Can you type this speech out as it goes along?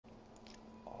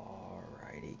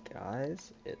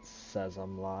Guys, it says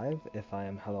I'm live. If I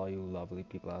am, hello you lovely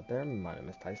people out there. My name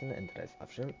is Tyson, and today's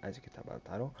live stream, as you can tell by the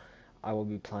title, I will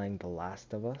be playing The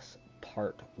Last of Us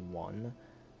Part 1,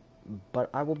 but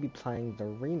I will be playing the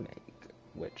remake,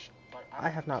 which I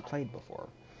have not played before.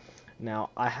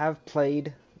 Now, I have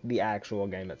played the actual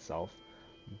game itself,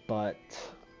 but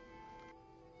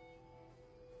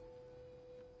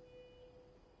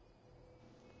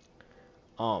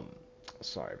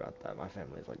sorry about that. My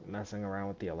family's like messing around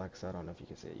with the Alexa. I don't know if you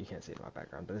can see it. You can't see it in my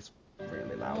background, but it's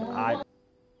really loud.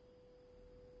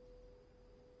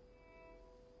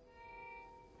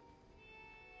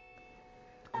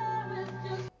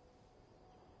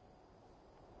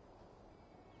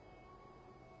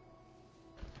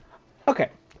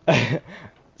 Okay.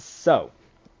 So,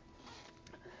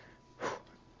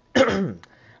 I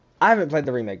haven't played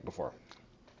the remake before.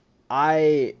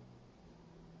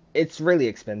 It's really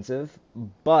expensive,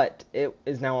 but it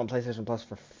is now on PlayStation Plus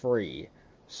for free.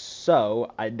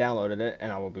 So, I downloaded it and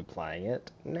I will be playing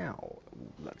it now.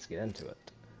 Let's get into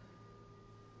it.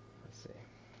 Let's see.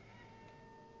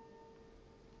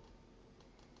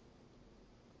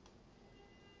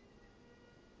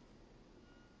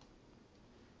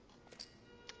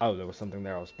 Oh, there was something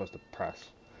there I was supposed to press.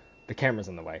 The camera's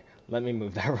in the way. Let me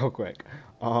move that real quick.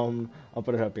 I'll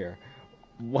put it up here.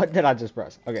 What did I just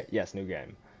press? Okay, yes, new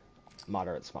game.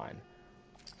 Moderate's fine.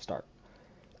 Start.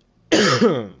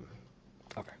 Okay.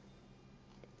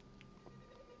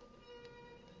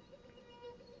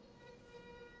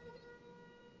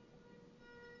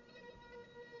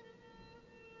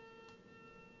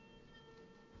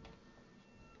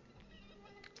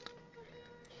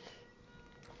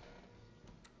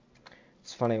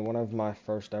 It's funny, one of my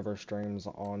first ever streams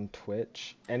on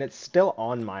Twitch, and it's still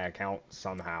on my account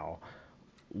somehow,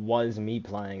 was me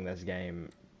playing this game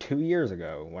 2 years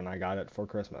ago when I got it for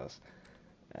Christmas.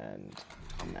 And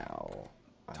now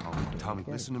Tommy,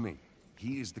 listen to me.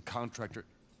 He is the contractor.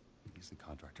 He's the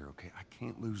contractor, okay? I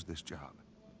can't lose this job.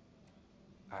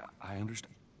 I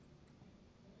understand.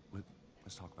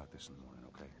 Let's talk about this in the morning,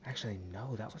 okay? Actually,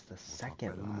 no, that was the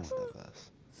second Last of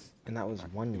Us. And that was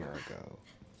 1 year ago.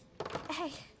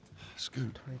 Hey.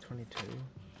 Scoot. 2022?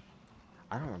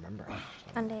 I don't remember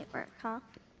actually. Monday at work, huh? I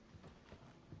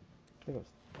think it was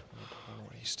 2020.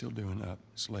 What are you still doing up?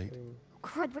 It's late.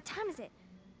 Crud, what time is it?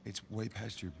 It's way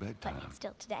past your bedtime. But it's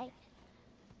still today.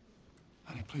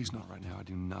 Honey, please not right now. I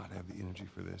do not have the energy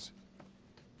for this.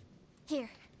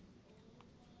 Here,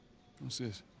 What's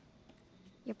this?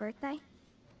 your birthday?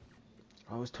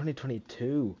 Oh, it was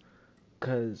 2022.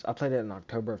 Because I played it in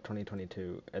October of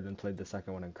 2022, and then played the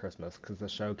second one in Christmas, because the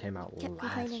show came out Kept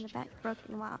last complaining year. about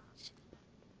broken watch.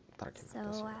 Thought it came out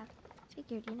this So year. I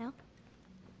figured, you know.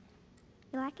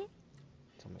 You like it?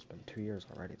 It's almost been 2 years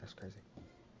already. That's crazy.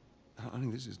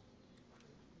 Honey, this is...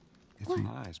 It's What?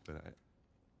 nice, but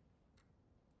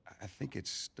I think it's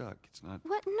stuck. It's not...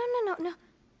 What? No.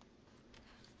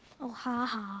 Oh, ha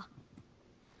ha.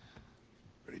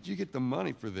 Where did you get the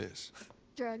money for this?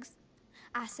 Drugs.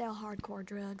 I sell hardcore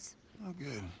drugs. Oh,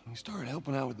 good. You started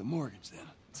helping out with the mortgage then.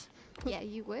 Yeah,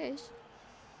 you wish.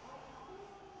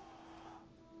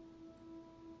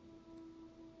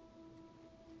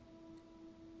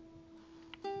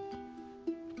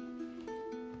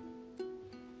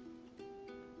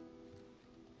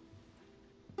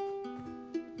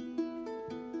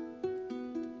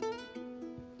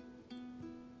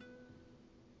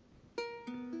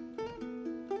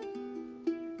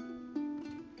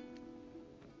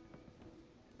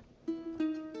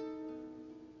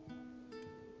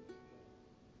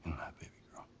 My baby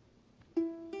girl.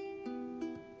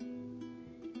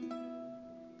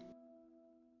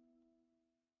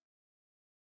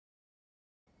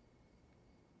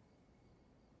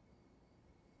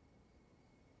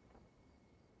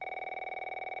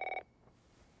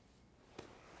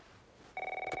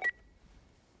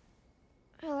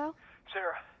 Hello?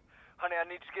 Sarah, honey, I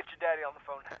need to get your daddy on the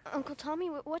phone. Uncle Tommy,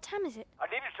 what time is it? I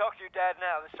need to talk to your dad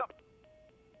now. There's something...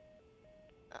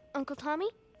 Uncle Tommy?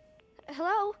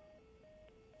 Hello?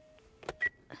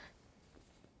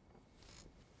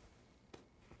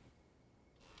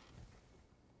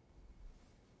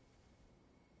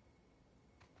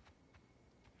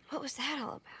 What was that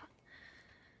all about?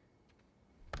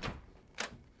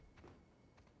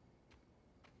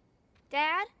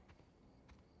 Dad?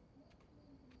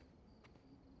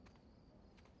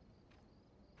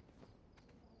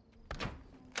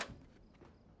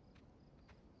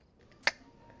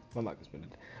 My mic was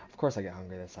muted. Of course I get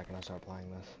hungry the second I start playing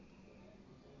this.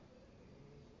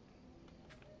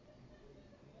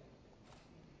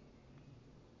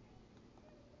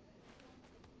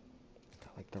 I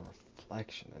like the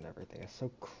reflection and everything. It's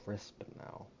so crisp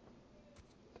now.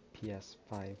 The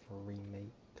PS5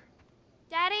 remake.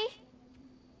 Daddy?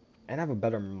 And I have a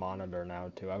better monitor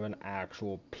now too. I have an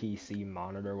actual PC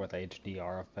monitor with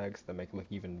HDR effects that make it look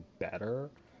even better.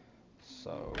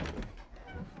 So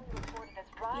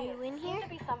You in here? To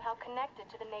be somehow connected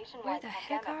to the Where nationwide the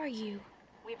heck pandemic. are you?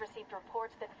 We've received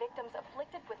reports that victims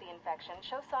afflicted with the infection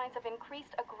show signs of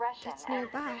increased aggression. That's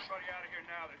nearby. Everybody out of here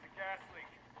now. There's a gas leak.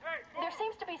 Hey, There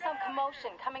seems to be some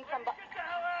commotion coming from get the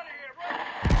hell out of here,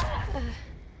 bro!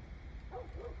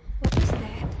 What was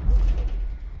that?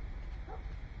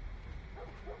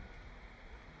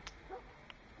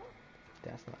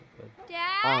 that's not good.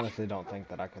 Dad? I honestly don't think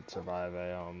that I could survive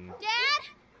a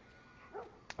Dad?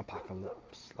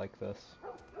 apocalypse like this.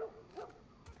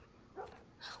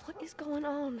 What is going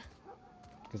on?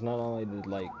 Because not only did,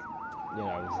 like, you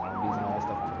know, zombies and all that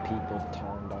stuff, but people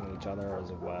turned on each other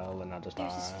as well, and not just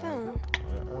There's his phone.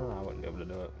 I wouldn't be able to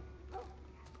do it.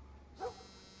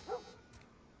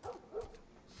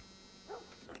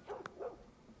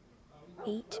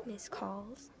 Eight missed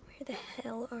calls. Where the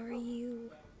hell are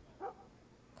you?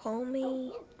 Call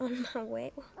me on my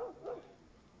way.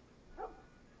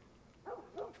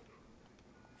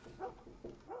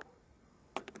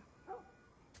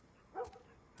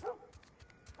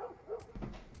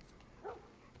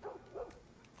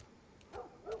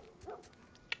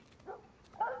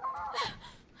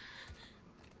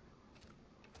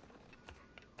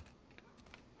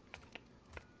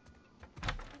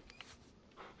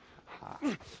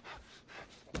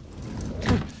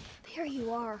 There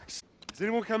you are. Does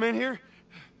anyone come in here?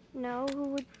 No, who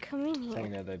would come in here?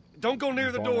 Saying that they Don't go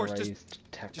near the born and doors. raised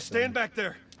Just stand Texans. back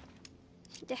there.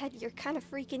 Dad, you're kind of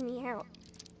freaking me out.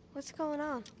 What's going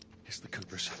on? It's the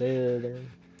Coopers. Southern.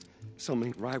 Something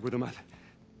ain't right with them. I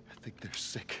think they're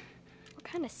sick. What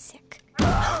kind of sick?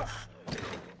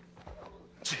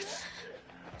 Jeez.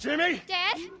 Jimmy!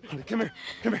 Dad? Honey, come here.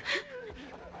 Come here.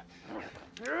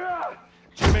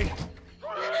 Jimmy!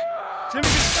 Jimmy,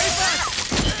 just stay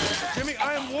back! Jimmy,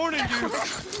 I am warning you.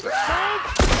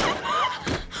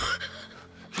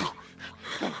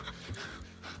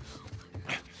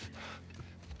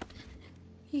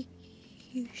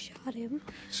 You shot him.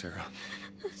 Sarah,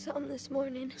 I saw him this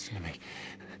morning. listen to me.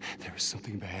 There is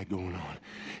something bad going on.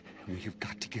 We have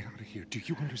got to get out of here. Do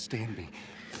you understand me?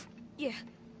 Yeah.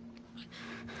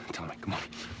 Tommy, come on.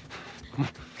 Come on.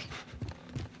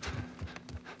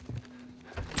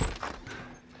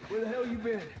 Where the hell you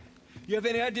been? You have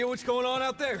any idea what's going on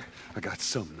out there? I got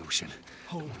some notion.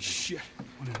 Holy shit.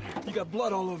 What in there? You got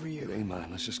blood all over It you. ain't mine.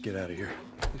 Let's just get out of here.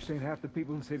 This ain't half the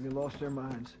people in the city lost their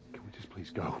minds. Can we just please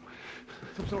go?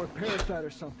 Some sort of parasite or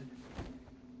something.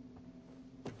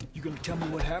 You gonna tell me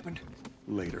what happened?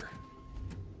 Later.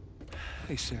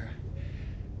 Hey, Sarah.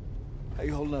 How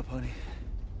you holding up, honey?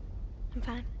 I'm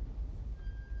fine.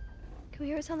 Can we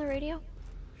hear us on the radio?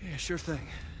 Yeah, sure thing.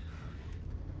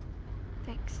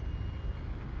 Thanks.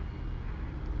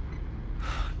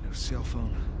 No cell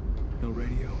phone. No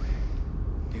radio.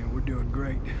 Yeah, we're doing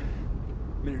great.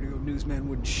 A minute ago, newsman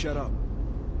wouldn't shut up.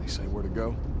 They say where to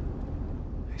go?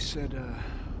 They said,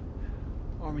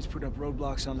 Army's put up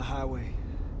roadblocks on the highway.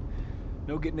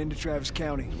 No getting into Travis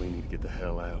County. We need to get the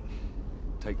hell out.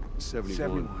 Take 71.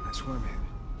 71, that's where I'm headed.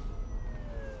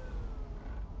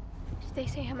 Did they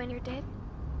say how many are dead?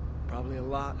 Probably a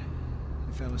lot.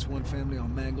 They found this one family all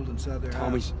mangled inside their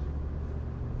Tommy. house.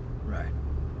 Right.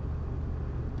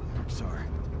 I'm sorry.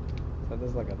 So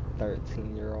there's like a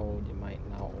 13-year-old. You might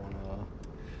not want to.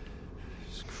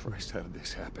 Jesus Christ, how did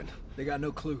this happen? They got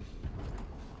no clue.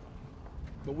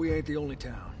 But we ain't the only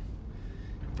town.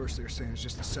 At first they were saying it's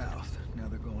just the south. Now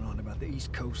they're going on about the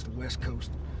east coast, the west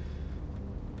coast.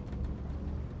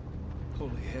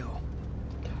 Holy hell.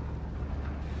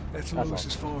 That's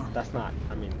Lewis's farm. That's not.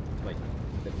 I mean, like,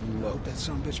 it I hope that looks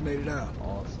son of a bitch made it out.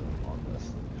 awesome on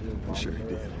this. I'm sure he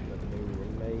monitor did. and the new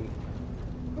remake.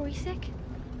 Were we sick?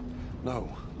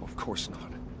 No, of course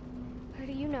not. How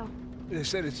do you know? They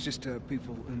said it's just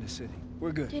people in the city.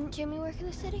 We're good. Didn't Jimmy work in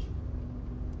the city?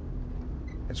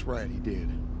 That's right, he did.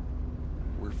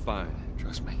 We're fine,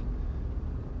 trust me.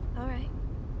 All right.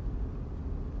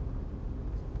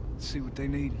 Let's see what they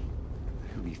need.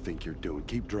 Who do you think you're doing?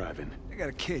 Keep driving. They got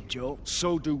a kid, Joel.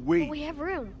 So do we. But we have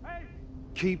room.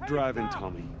 Keep driving,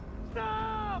 Tommy.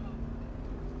 Stop!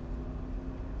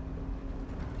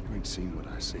 You ain't seen what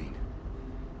I seen.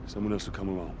 Someone else will come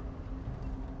along.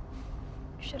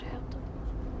 You should have helped him.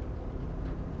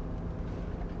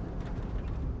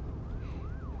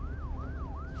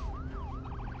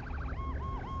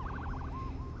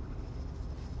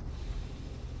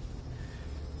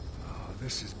 This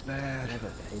This is bad. Never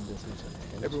paid this much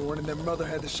attention. Everyone and their mother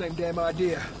had the same damn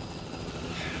idea.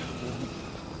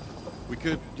 We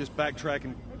could just backtrack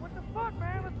and... Hey, what the fuck,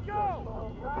 man? Let's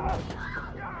go!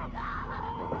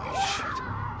 Holy shit.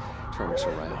 Turn us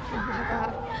around. Oh my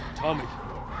god. Tommy!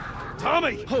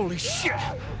 Tommy! Holy shit!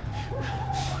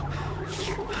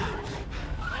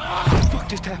 What the fuck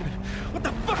just happened? What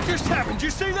the fuck just happened? Did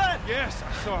you see that? Yes,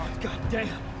 I saw it. God damn.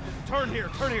 Turn here,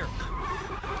 turn here.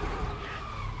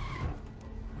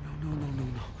 No.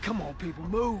 Come on, people,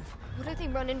 move. What are they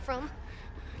running from?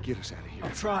 Get us out of here. I'll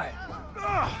try it.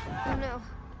 Oh no.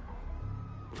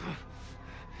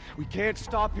 We can't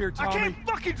stop here, Tommy. I can't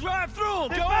fucking drive through them,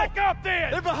 Then Joe! back up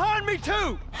then! They're behind me,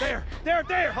 too! There!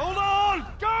 Hold on!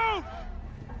 Go!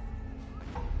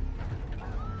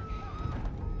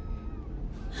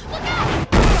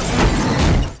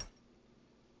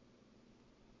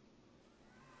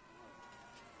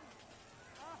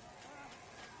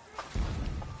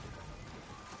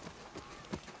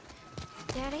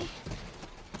 Daddy?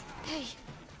 Hey.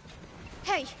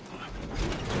 Hey!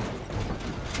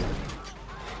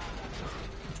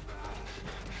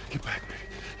 Get back, baby.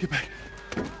 Get back.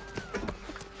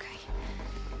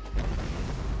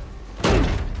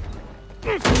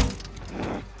 Okay.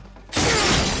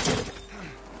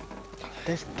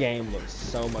 This game looks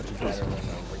so much better than the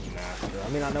remaster. I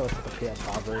mean, I know it's like a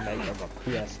PS5 remake of a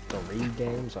PS3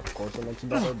 game, so of course it looks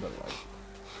better, but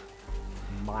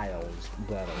like miles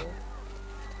better.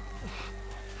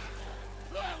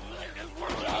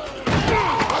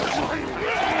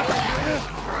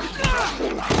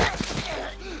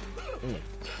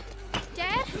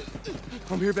 Dad?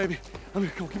 I'm here, baby. I'm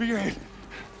here. Come on, give me your hand.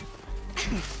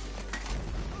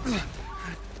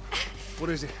 What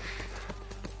is it?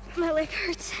 My leg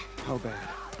hurts. How bad?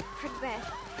 Pretty bad.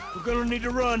 We're gonna need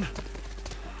to run.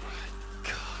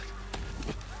 God.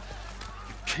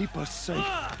 Keep us safe.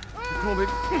 Come on,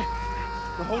 baby.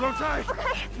 Now hold on tight.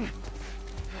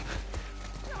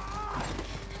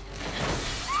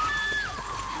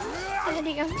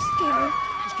 Daddy, I'm scared.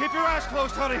 Just keep your eyes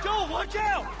closed, honey. Joel, watch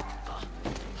out!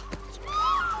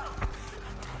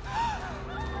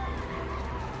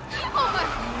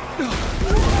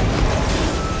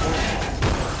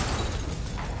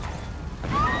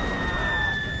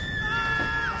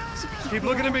 Keep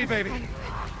looking at me, baby.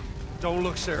 Don't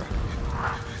look, Sarah.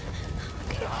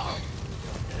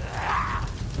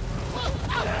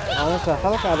 Honestly, I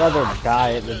feel like I'd rather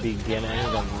die at the beginning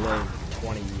than live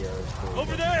 20 years.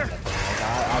 Over there! Like,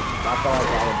 I feel like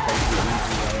I would take the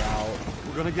easy way out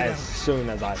We're gonna get as out. soon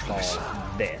as I saw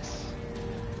this.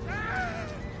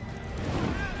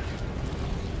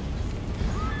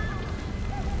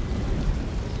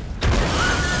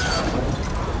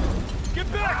 Get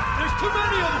back! There's too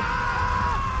many of them!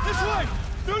 This way!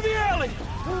 Through the alley!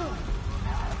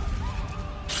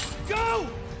 Go!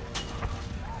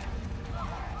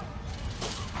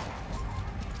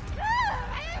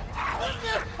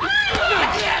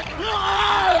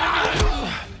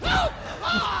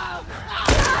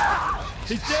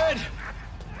 He's dead!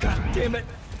 God damn it!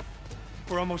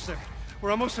 We're almost there.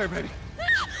 We're almost there, baby.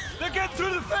 They're getting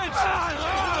through the fence!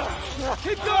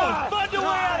 Keep going! Find a way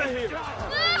out of here!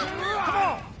 Come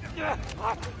on!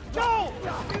 Go!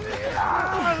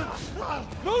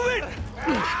 Move it!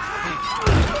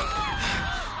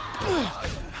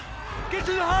 Get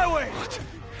to the highway!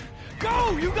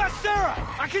 Go! You got Sarah!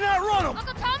 I can outrun them!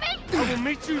 Uncle Tommy? I will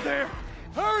meet you there.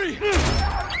 Hurry!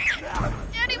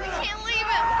 Daddy, we can't leave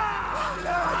him.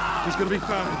 He's gonna be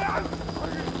fine.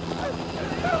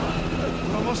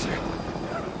 We're almost there.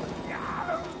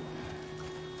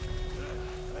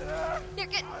 They're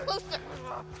getting closer.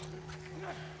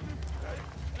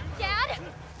 Dad?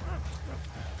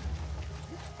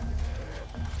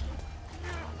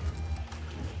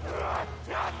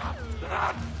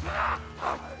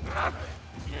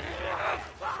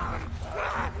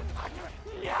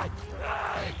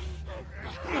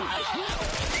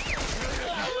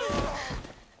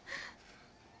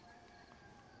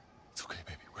 It's okay,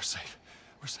 baby. We're safe.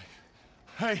 We're safe.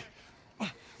 Hey,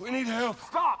 we need help.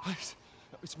 Stop! Please.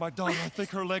 It's my daughter. I think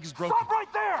her leg is broken. Stop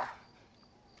right there!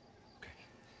 Okay.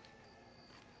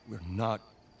 We're not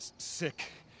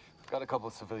sick. Got a couple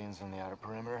of civilians on the outer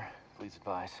perimeter. Please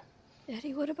advise.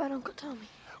 Daddy, what about Uncle Tommy?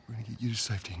 We're gonna get you to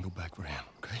safety and go back for him,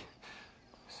 okay?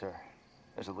 Sir,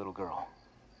 there's a little girl.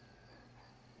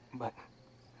 But...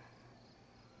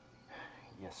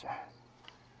 Yes, sir.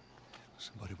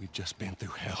 Somebody, we've just been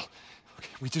through hell.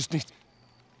 Okay, we just need...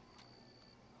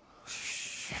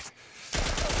 Shit.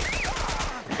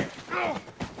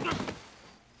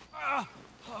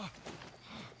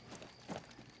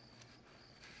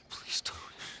 Please don't.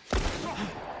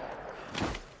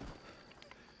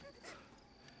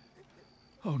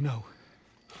 Oh, no.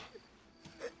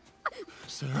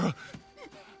 Sarah.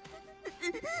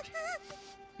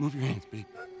 Move your hands, baby.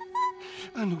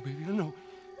 I know, baby, I know.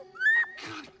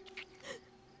 God.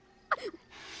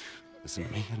 Listen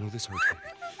to me. I know this hurts, baby.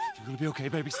 You're gonna be okay,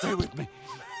 baby. Stay with me.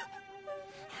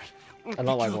 I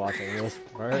don't like watching this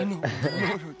part. I know, baby. I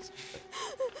know it hurts.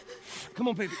 Come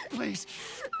on, baby, please.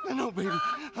 I know, baby.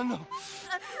 I know.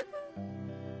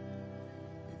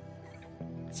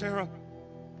 Sarah.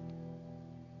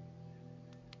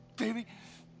 Baby.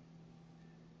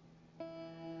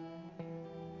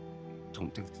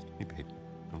 Don't do this to me, baby.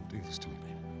 Don't do this to me,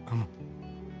 baby. Come on.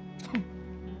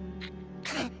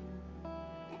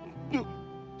 No.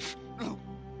 No.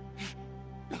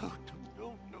 No, no,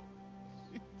 no, no.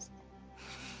 Please.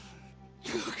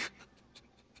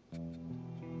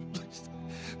 Please.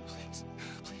 Please.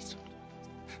 Please.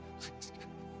 Please.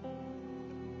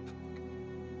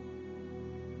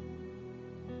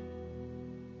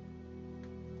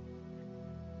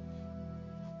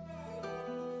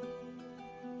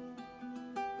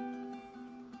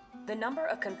 The number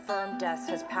of confirmed deaths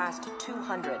has passed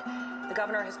 200. The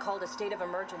governor has called a state of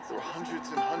emergency. There are hundreds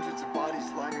and hundreds of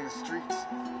bodies lining the streets.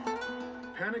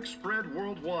 Panic spread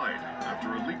worldwide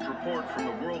after a leaked report from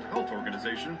the World Health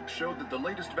Organization showed that the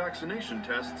latest vaccination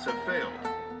tests have failed.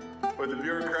 With the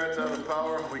bureaucrats out of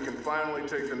power, we can finally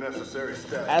take the necessary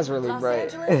steps. That's really Los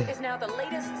bright. Angeles is now the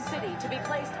latest city to be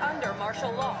placed under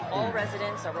martial law. All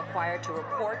residents are required to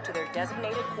report to their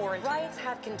designated quarantine. Riots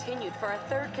have continued for a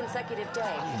third consecutive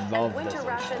day, and winter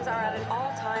rations are at an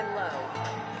all-time low.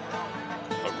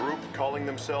 A group calling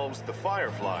themselves the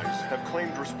Fireflies have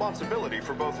claimed responsibility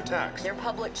for both attacks. Their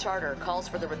public charter calls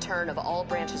for the return of all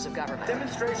branches of government.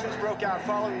 Demonstrations broke out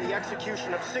following the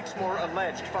execution of 6 more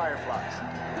alleged Fireflies.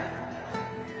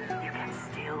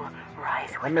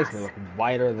 That makes me look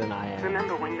whiter than I am.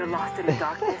 Remember when you're lost in the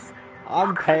darkness?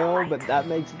 I'm pale, but that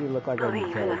makes me look like I'm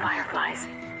Believe in the ghost. fireflies.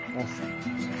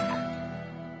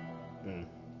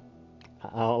 I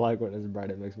don't like when it's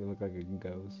bright. It makes me look like a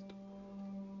ghost.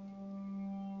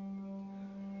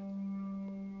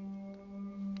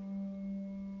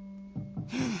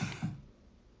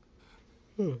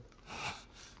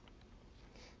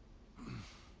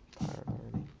 Tired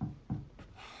already.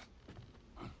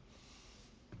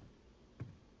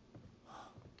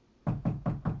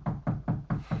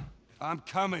 I'm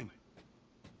coming.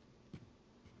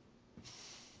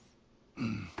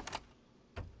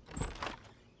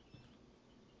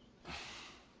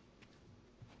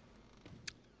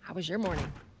 How was your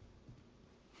morning?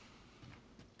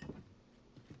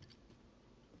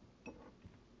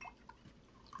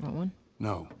 Want one?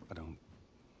 No, I don't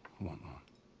want one.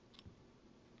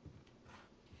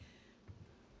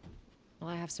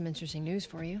 Well, I have some interesting news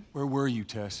for you. Where were you,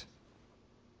 Tess?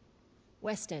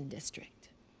 West End District.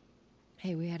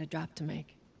 Hey, we had a drop to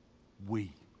make.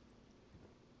 We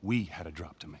had a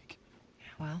drop to make.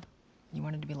 Well, you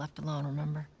wanted to be left alone,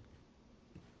 remember?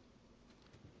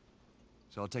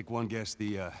 So I'll take one guess.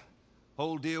 The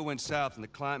whole deal went south and the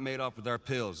client made off with our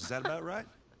pills. Is that about right?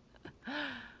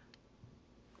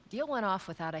 Deal went off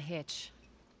without a hitch.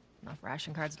 Enough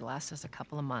ration cards to last us a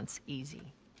couple of months, easy.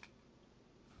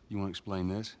 You want to explain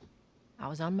this? I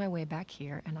was on my way back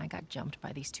here, and I got jumped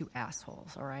by these two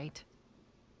assholes, all right?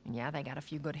 And yeah, they got a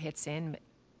few good hits in, but...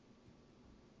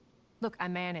 Look, I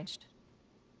managed.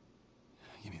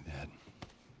 Give me that.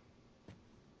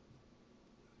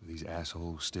 Are these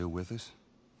assholes still with us?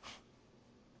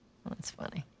 That's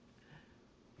funny.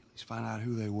 At least find out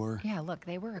who they were. Yeah, look,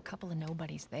 they were a couple of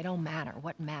nobodies. They don't matter.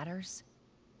 What matters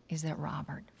is that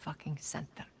Robert fucking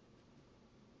sent them.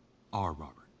 Our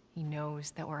Robert. He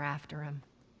knows that we're after him.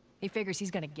 He figures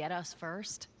he's gonna get us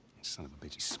first. Son of a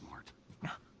bitch, he's smart. No.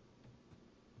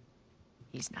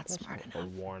 He's not smart enough. A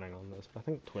warning on this, but I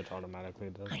think Twitch automatically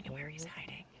does. I know where he's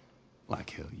hiding.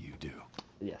 Like hell you do.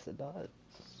 Yes, it does.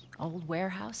 Old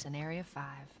warehouse in Area 5.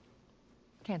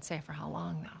 Can't say for how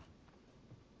long, though.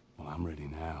 Well, I'm ready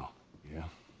now, yeah?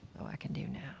 Oh, I can do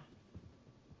now.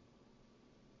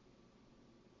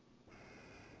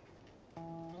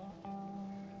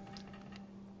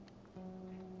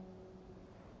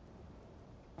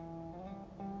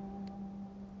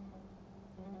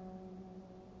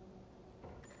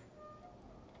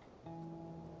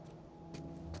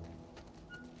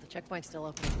 The checkpoint's still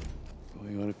open.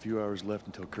 Only got a few hours left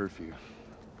until curfew.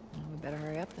 Well, we better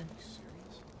hurry up then.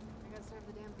 I got served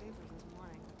the damn papers this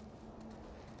morning.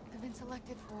 I've been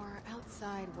selected for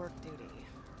outside work duty.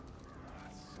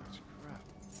 That's such crap.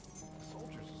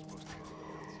 Soldiers are supposed to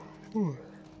go outside.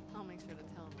 I'll make sure to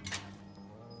tell them.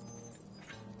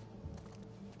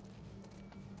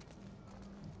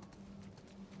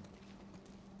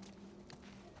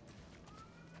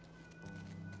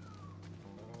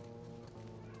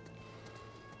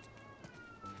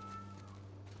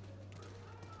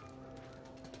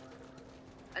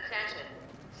 Attention.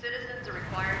 Citizens are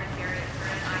required to carry a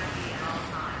current ID at all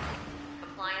times.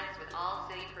 Compliance with all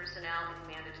city personnel is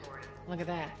mandatory. Look at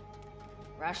that.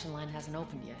 Ration line hasn't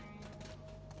opened yet.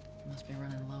 Must be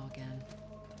running low again.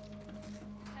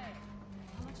 Hey,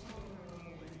 how much longer?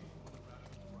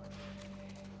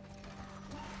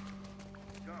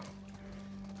 Go.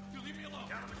 You leave me alone.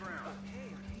 Down on the ground.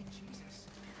 Hey, Jesus.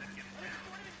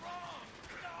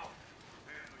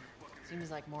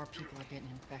 Seems like more people are getting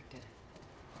infected.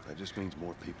 That just means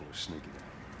more people are sneaking out.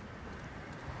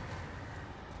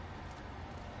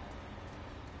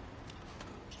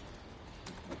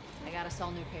 I got us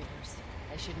all new papers.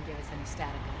 They shouldn't give us any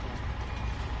static up yet.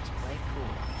 Just play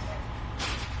cool.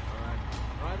 All right.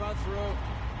 Drive on through.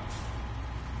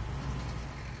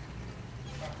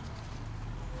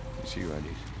 It's your ID.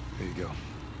 There you go.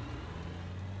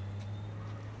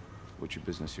 What's your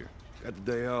business here? Got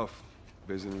the day off.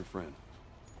 Visiting a friend.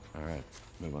 All right.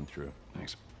 Move on through.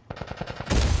 Thanks. Get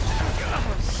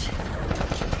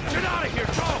out of here,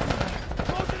 Joe!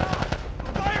 Close it off!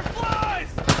 Fireflies!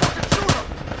 Fucking shoot them!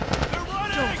 They're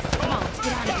running! Come on, let's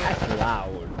get out of here. That's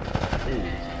loud.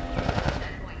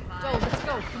 Joel, let's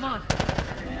go. Come on.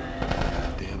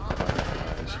 Damn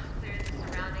fireflies. Clear the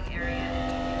surrounding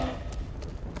area.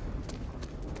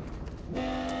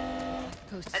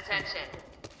 Attention.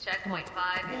 Checkpoint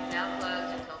 5 is now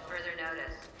closed until further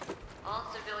notice. All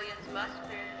civilians must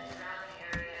clear the surrounding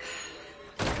area.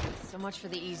 So much for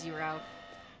the easy route.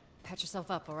 Patch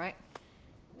yourself up, all right?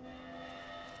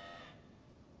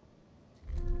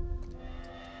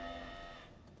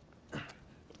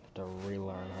 To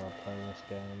relearn how to play this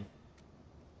game.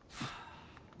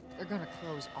 They're gonna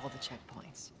close all the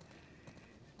checkpoints.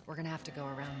 We're gonna have to go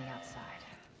around the outside.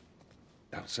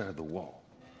 Outside the wall.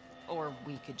 Or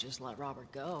we could just let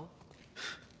Robert go.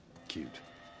 Cute.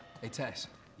 Hey, Tess,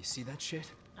 you see that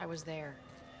shit? I was there.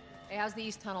 Hey, how's the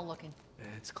east tunnel looking?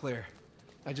 It's clear.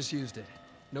 I just used it.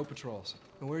 No patrols.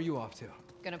 And where are you off to?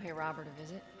 Gonna pay Robert a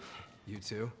visit? You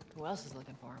too? Who else is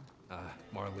looking for him?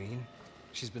 Marlene.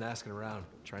 She's been asking around,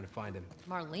 trying to find him.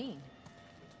 Marlene?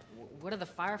 What do the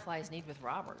Fireflies need with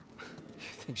Robert? You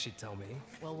think she'd tell me?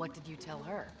 Well, what did you tell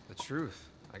her? The truth.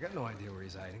 I got no idea where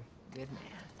he's hiding. Good man.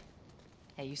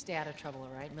 Hey, you stay out of trouble, all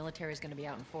right? Military's gonna be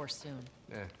out in force soon.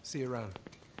 Yeah, see you around.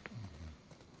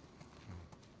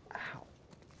 Ow.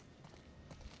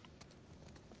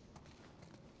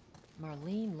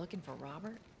 Marlene looking for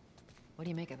Robert? What do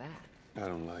you make of that? I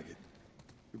don't like it.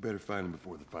 We better find him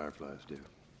before the fireflies do.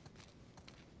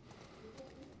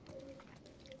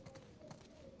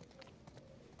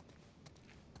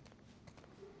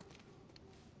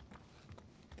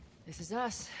 This is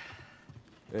us.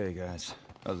 Hey, guys.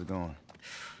 How's it going?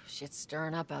 Shit's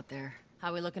stirring up out there.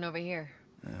 How we looking over here?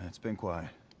 It's been quiet.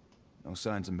 No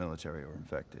signs of military or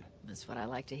infected. That's what I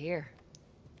like to hear.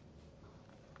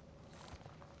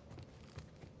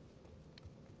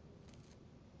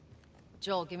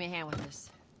 Joel, give me a hand with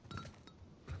this.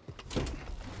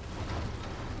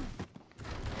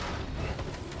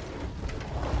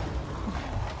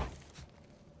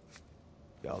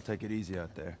 Y'all take it easy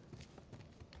out there.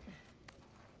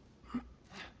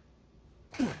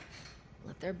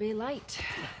 Let there be light.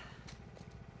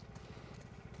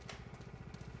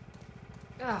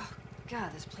 Oh,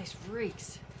 God, this place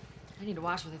reeks. I need to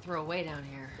watch what they throw away down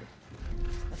here.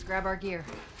 Let's grab our gear.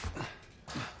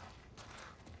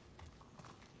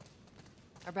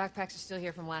 Our backpacks are still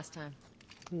here from last time.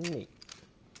 Neat.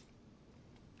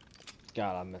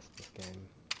 God, I missed this game.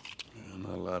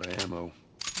 Not a lot of ammo.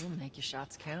 We'll make your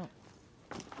shots count.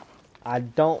 I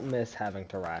don't miss having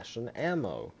to ration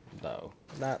ammo, though.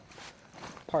 That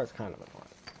part's kind of annoying,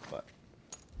 but...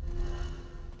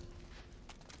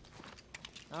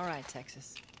 All right,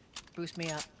 Texas. Boost me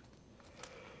up.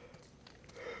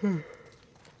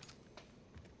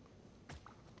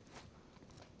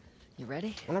 You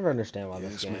ready? I never understand why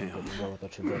this Yes, game ma'am. didn't go with the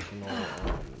traditional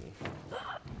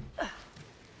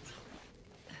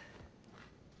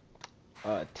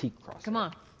T crossing. Come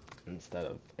on. Instead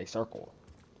of a circle.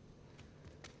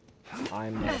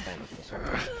 I'm not a fan of the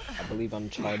circle. I believe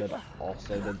Uncharted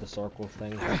also did the circle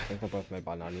thing. I think they're both made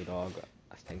by Naughty Dog.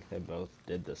 I think they both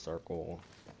did the circle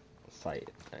sight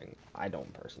thing. I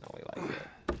don't personally like it.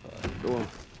 But Go on.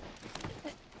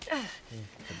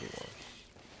 could be worse.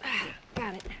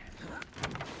 Got it.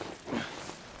 I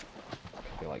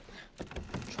feel like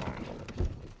triangle or something.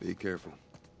 Be careful.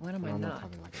 When am I I'm not?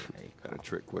 talking like an A. Got a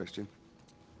trick question?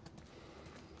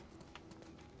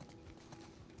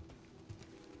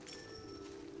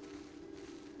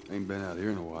 Ain't been out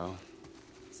here in a while.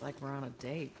 It's like we're on a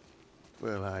date.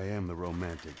 Well, I am the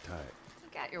romantic type.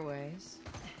 Got your ways.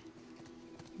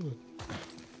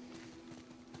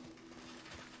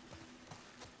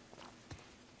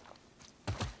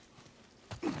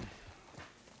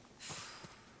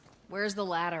 Where's the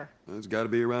ladder? Well, it's got to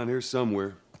be around here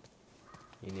somewhere.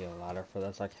 You need a ladder for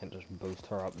this? I can't just boost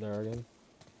her up there again.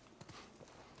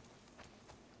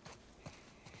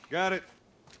 Got it.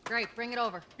 Great, bring it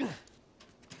over. Yes,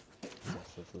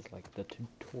 this is like the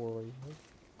tutorial.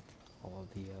 All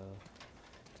of the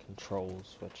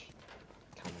controls, which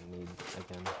kind of need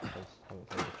again, because I haven't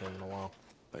played the game in a while.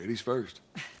 Ladies first.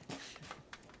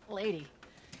 Lady,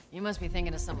 you must be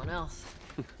thinking of someone else.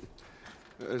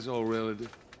 That's all relative.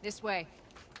 This way.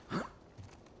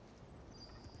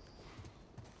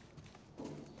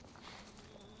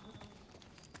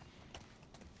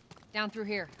 Down through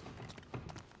here.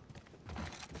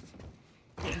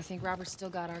 Do you think Robert's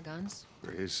still got our guns? For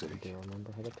his sake. Do you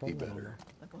remember how to He turn them better.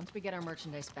 Look, once we get our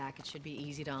merchandise back, it should be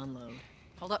easy to unload.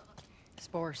 Hold up.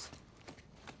 Spores.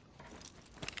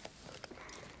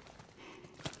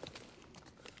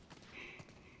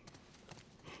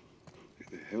 Where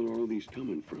the hell are all these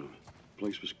coming from? The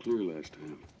place was clear last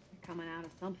time. They're coming out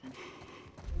of something.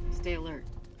 Stay alert.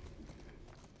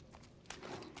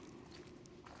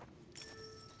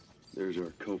 There's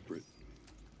our culprit.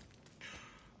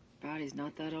 Body's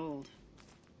not that old.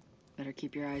 Better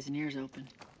keep your eyes and ears open.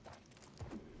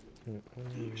 We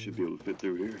should be able to fit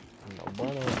through here. No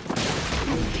bueno.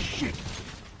 Oh, shit!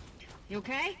 You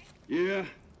okay? Yeah.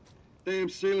 Damn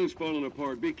ceiling's falling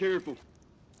apart. Be careful.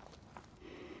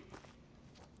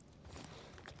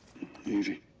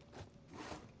 Easy.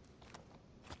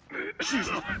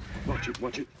 Jesus! Watch it,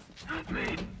 watch it. Help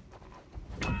me.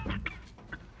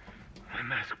 My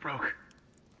mask broke.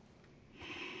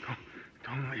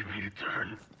 Don't leave me to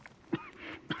turn.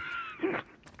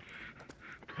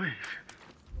 Please.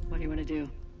 What do you want to do?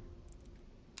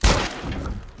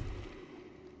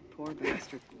 Poor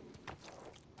bastard.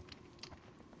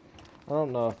 I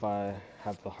don't know if I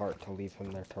have the heart to leave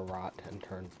him there to rot and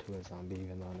turn to a zombie,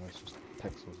 even though I know it's just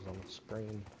pixels on the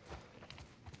screen.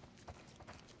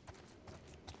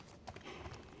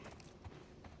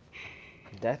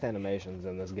 Death animations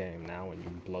in this game now, when you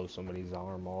blow somebody's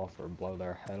arm off or blow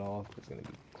their head off, it's gonna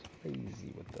be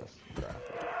crazy with this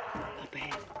graphic. Not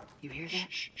bad. You hear that?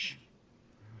 Shh.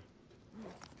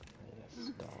 Yes,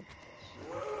 stop.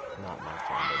 Not my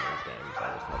friend in these games. I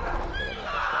just never get able to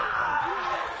stop.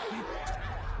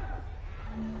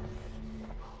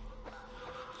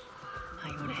 How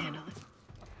you want to handle it?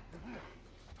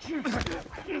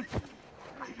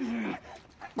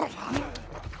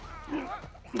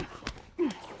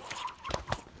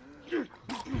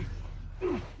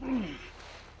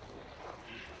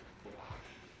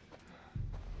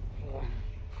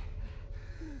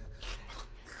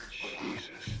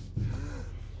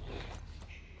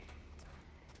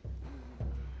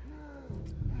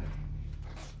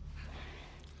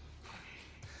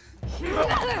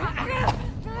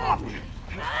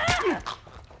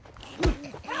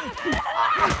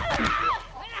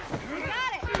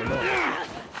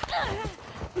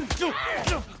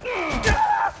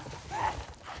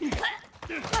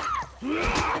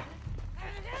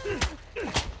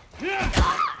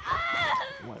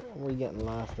 Why are we getting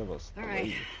Last of Us 3? All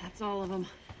right, that's all of them.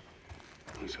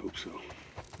 Let's hope so.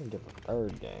 We get the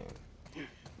third game.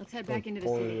 Let's head back into the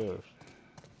 4 city. years.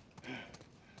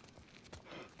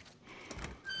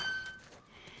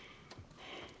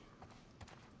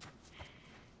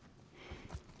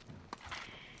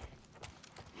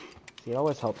 See, it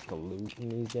always helps to loot in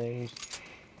these games.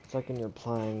 It's like when you're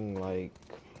playing, like,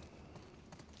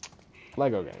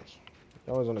 Lego games.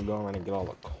 You always want to go around and get all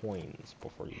the coins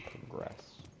before you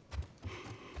progress. You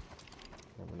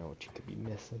never know what you could be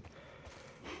missing.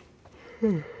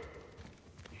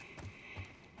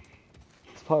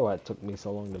 That's probably why it took me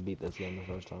so long to beat this game the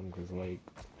first time, because, like,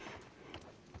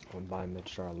 when I made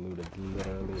sure I looted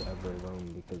literally every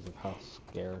room because of how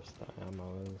scarce the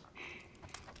ammo is.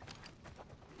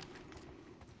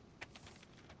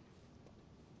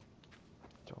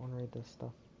 Do I want to read this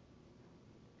stuff?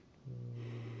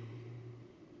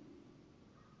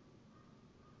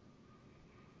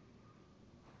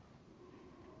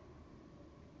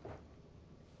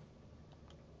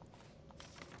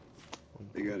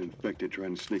 They got infected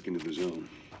trying to sneak into the zone.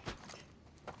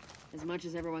 As much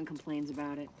as everyone complains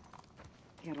about it,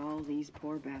 yet all these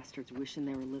poor bastards wishing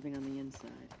they were living on the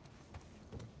inside.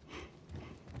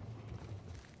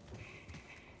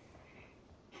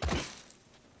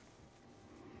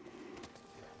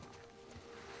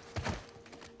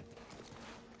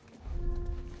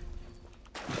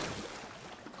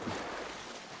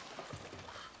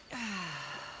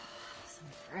 Some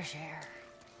fresh air.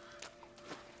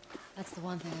 That's the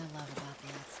one thing I love about the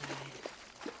outside.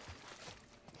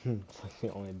 It's like the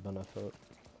only benefit.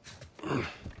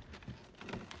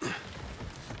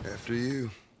 After you.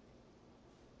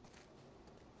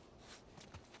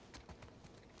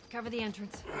 Cover the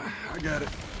entrance. I got it.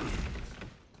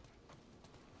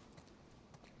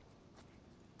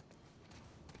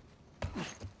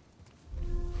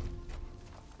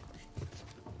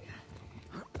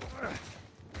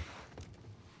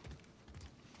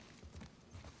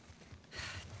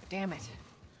 Damn it.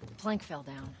 The plank fell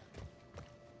down.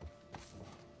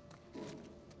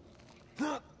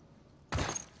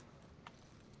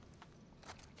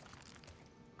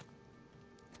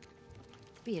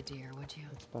 Be a dear, would you?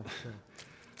 It's back here.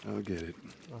 I'll get it.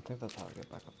 I think that's how I get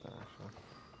back up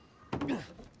there, actually.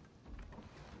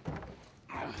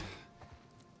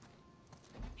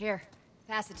 Here,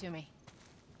 pass it to me.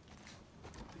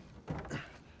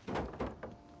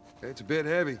 It's a bit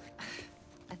heavy.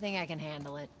 I think I can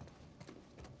handle it.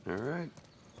 All right.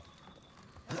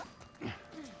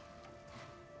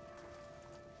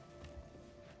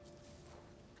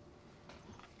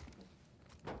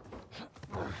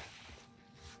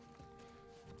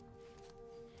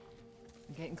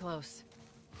 I'm getting close.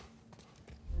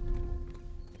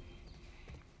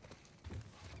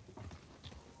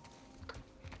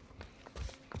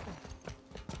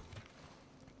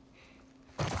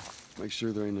 Make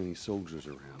sure there ain't any soldiers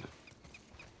around.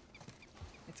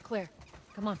 It's clear.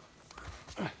 Come on.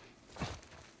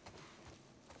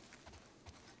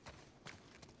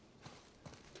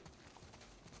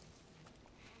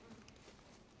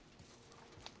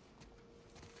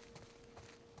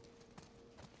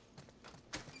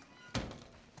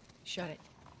 Shut it.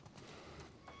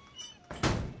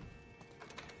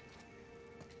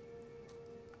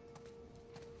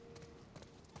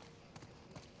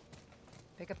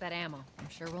 Pick up that ammo. I'm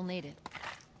sure we'll need it.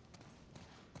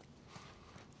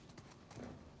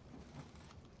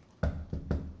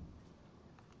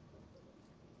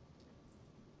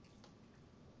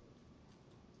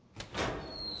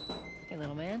 Okay,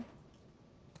 little man.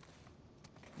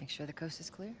 Make sure the coast is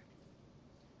clear.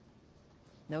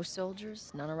 No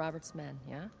soldiers, none of Robert's men,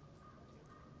 yeah?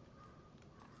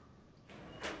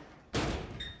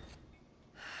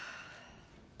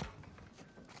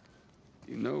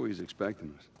 You know he's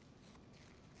expecting us.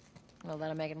 Well,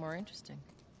 that'll make it more interesting.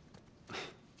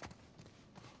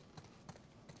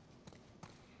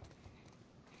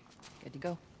 Good to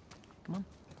go. Come on.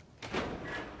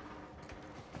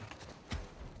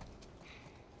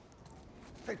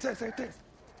 Hey, Tess, hey, Tess.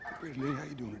 Pretty lady, how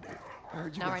you doing today? I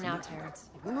heard you Not got right some now, extra- Terrence.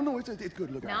 No, it's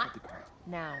good. Look, Not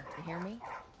now. You hear me?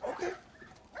 Okay.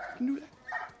 I can do that.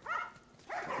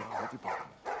 I'll have you back.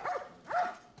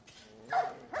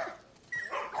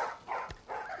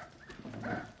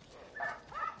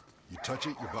 You touch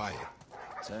it, you buy it.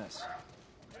 Tess.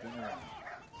 Been around.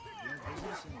 Your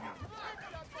business and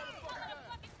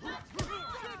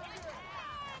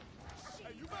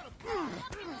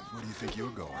Where do you think you're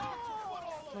going?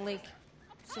 Malik,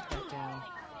 sit back down.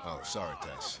 Oh, sorry,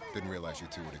 Tess. Didn't realize you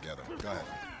two were together. Go ahead.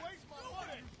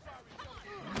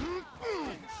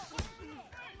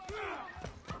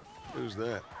 Who's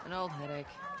that? An old headache.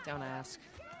 Don't ask.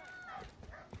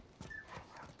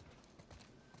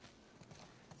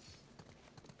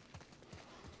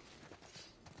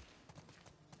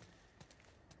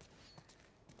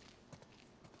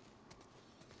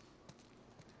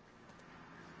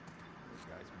 This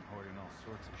guy's been hoarding all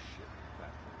sorts of shit in the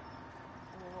bathroom.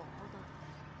 Whoa, hold on.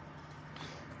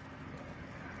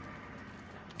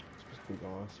 Supposed to be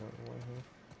going a certain way here.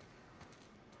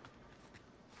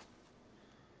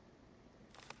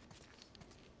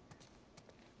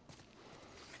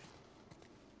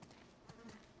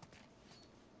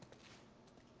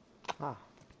 Ah.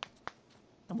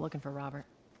 I'm looking for Robert.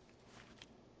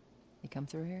 You come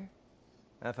through here?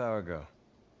 Half hour ago.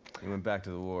 He went back to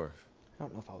the wharf. I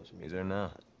don't know if I was muted. He's there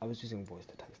now. I was using voice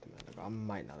to text a minute ago. I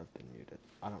might not have been muted.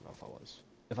 I don't know if I was.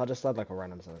 If I just said like a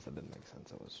random sentence that didn't make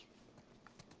sense, it was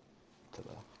to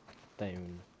the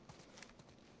thing.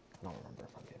 I don't remember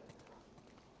if I muted.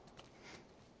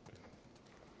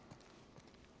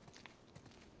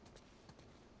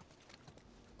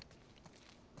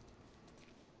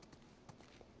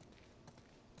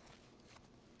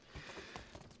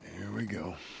 Here we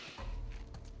go.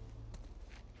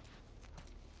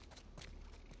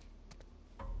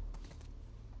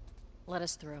 Let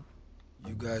us through.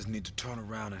 You guys need to turn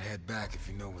around and head back if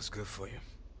you know what's good for you.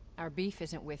 Our beef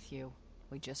isn't with you.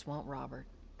 We just want Robert.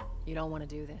 You don't want to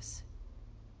do this.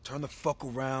 Turn the fuck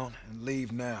around and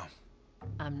leave now.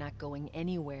 I'm not going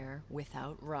anywhere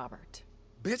without Robert.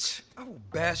 Bitch, I will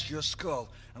bash your skull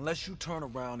unless you turn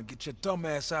around and get your dumb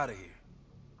ass out of here.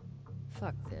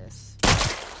 Fuck this.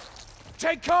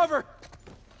 Take cover!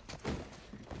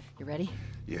 You ready?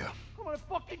 Yeah. I'm gonna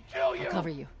fucking kill you! I'll cover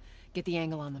you. Get the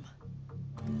angle on them.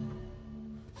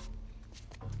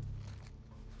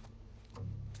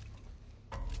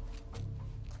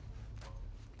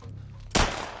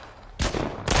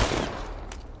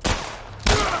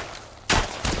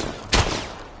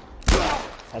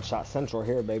 Headshot Central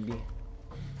here, baby.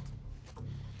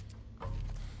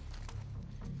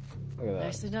 Look at that.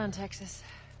 Nicely done, Texas.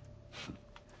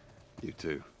 You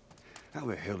too. How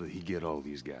the hell did he get all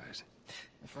these guys?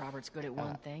 If Robert's good at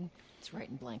one thing, it's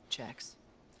writing blank checks.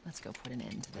 Let's go put an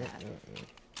end to that.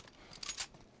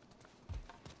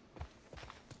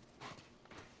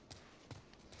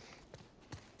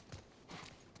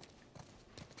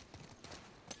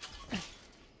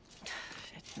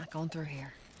 Shit, not going through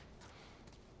here.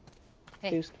 Hey,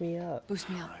 Boost me up. Boost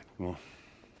me up. Come on.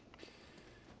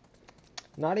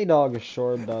 Naughty Dog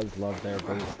sure does love their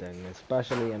boosting,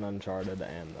 especially in Uncharted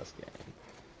and this game.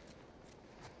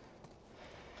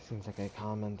 Seems like a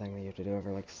common thing that you have to do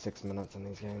every like 6 minutes in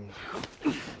these games.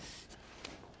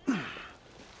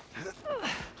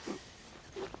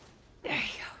 There you go.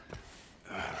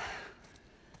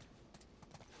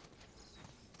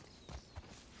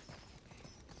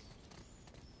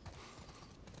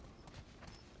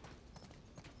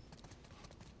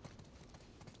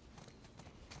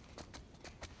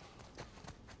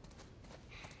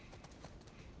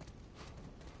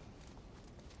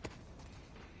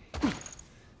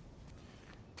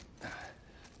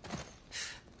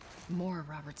 More of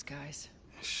Robert's guys.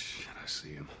 Shit, I see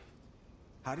him.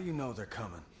 How do you know they're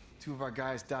coming? 2 of our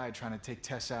guys died trying to take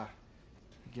Tess out.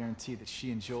 I guarantee that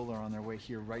she and Joel are on their way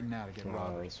here right now to get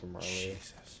Robert. From earlier.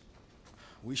 Jesus.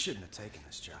 We shouldn't have taken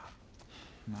this job.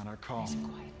 Not our call. Nice and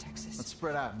quiet, Texas. Let's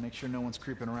spread out and make sure no one's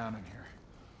creeping around in here.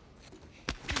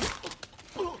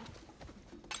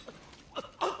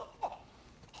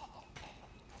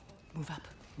 Move up.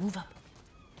 Move up.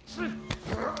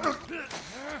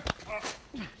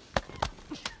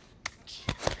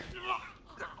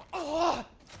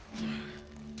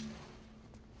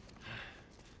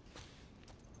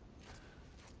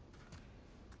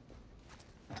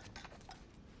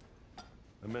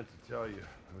 I meant to tell you,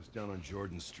 I was down on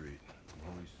Jordan Street.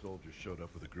 One of these soldiers showed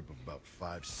up with a group of about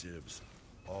 5 civs,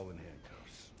 all in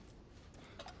handcuffs.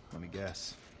 Let me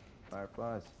guess.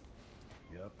 Fireflies?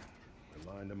 Yep. They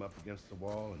lined them up against the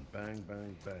wall and bang,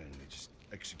 bang, bang. They just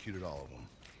executed all of them.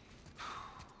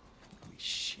 Holy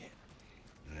shit.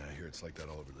 Yeah, I hear it's like that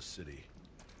all over the city.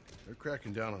 They're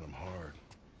cracking down on them hard.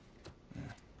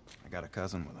 Yeah, I got a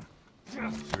cousin with them.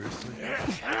 Seriously?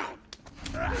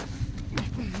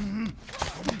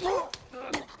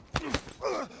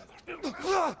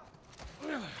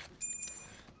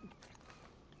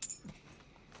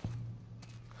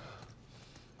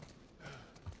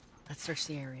 Let's search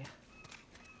the area.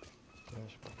 Yeah, I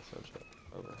should probably search it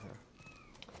over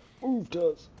here. Move,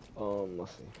 does.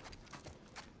 Let's see.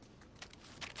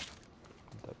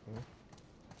 That here.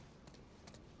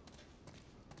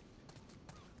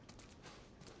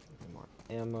 More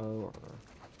ammo or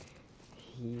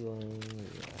healing.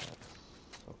 Yes.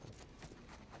 Okay.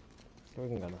 We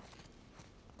can go now.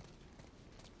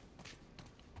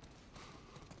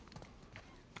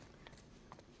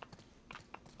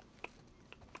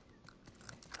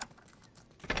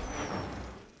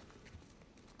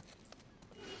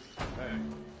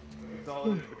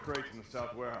 Consolidated the crates in the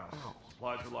south warehouse.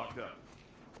 Supplies are locked up.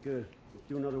 Good. Let's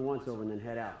do another once-over and then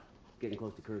head out. It's getting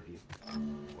close to curfew.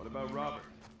 What about Robert?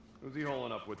 Who's he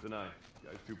holing up with tonight?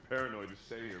 Guy's too paranoid to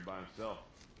stay here by himself.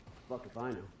 Fuck if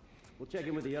I know. We'll check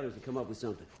in with the others and come up with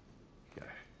something. Okay.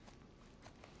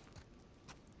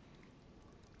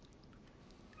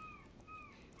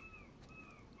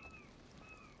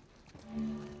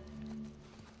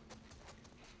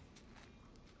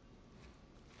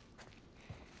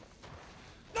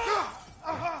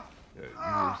 Yeah,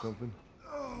 you hear something?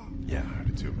 Yeah, I heard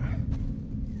it too, man.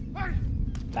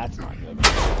 That's not good.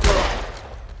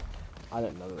 I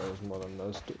didn't know that there was more than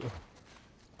those two.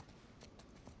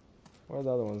 Where'd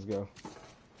the other ones go?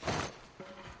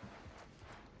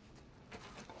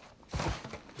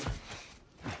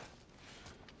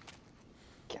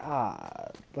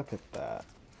 God, look at that.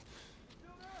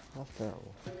 How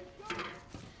terrible.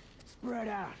 Spread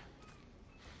out.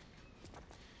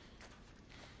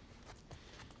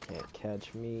 Can't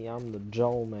catch me, I'm the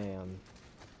Joel man.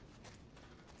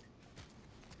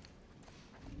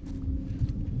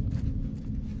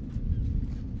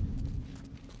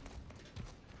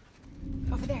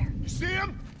 Over there. You see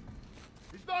him?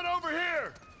 He's not over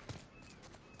here!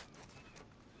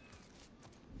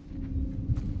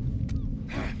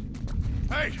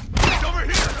 Hey! He's over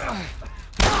here!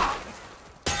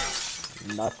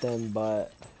 Nothing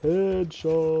but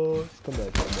headshots. Come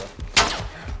back, bro.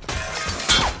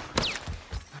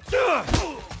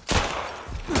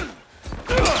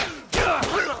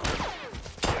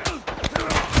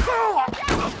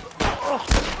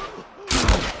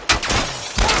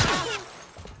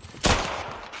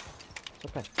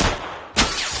 It's okay.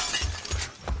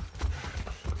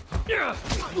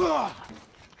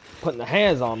 Putting the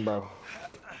hands on, bro.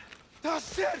 Oh,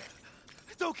 shit!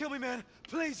 Don't kill me, man.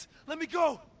 Please, let me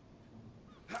go.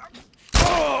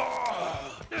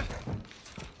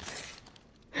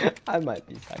 I might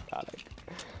be psychotic.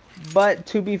 But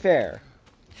to be fair,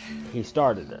 he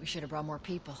started it. We should have brought more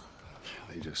people.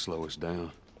 They just slow us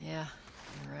down. Yeah,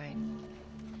 you're right.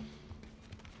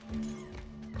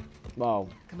 Well,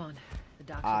 come on. The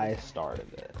doctor. I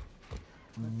started it.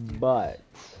 But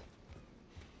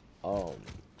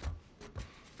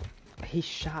he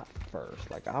shot first.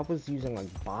 Like, I was using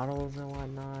like bottles and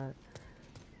whatnot.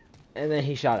 And then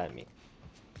he shot at me.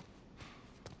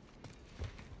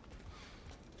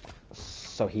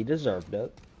 So he deserved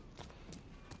it.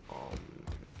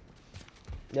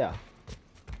 Yeah.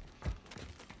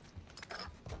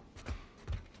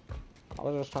 I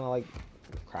was just trying to like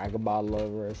crack a bottle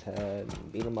over his head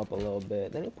and beat him up a little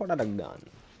bit. Then he pulled out a gun.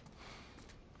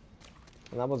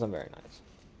 And that wasn't very nice.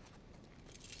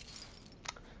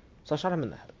 So I shot him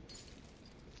in the head.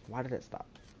 Why did it stop?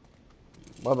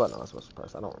 What button am I supposed to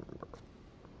press? I don't remember.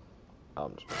 Oh,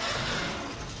 I'm just...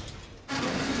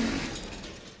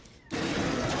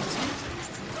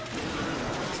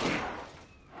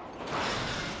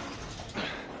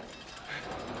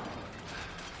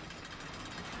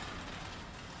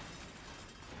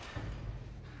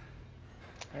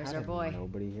 There's our boy.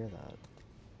 Nobody hear that.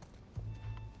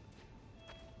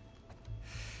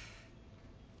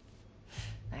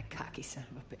 That cocky son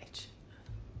of a bitch.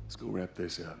 Let's go wrap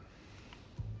this up.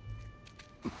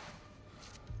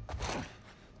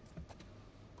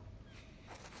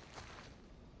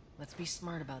 Let's be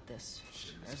smart about this.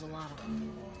 There's a lot of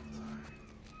them.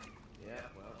 Yeah,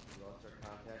 well, we lost our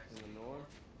contacts in the north,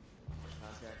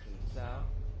 contacts in the south.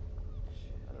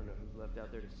 Shit, I don't know who's left out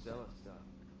there to sell us stuff.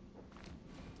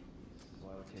 This is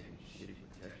why we're taking shitty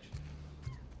protection.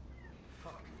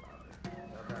 Fuck you, Robert.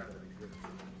 Now that would be good for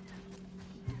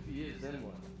you. If he is, then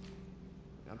what?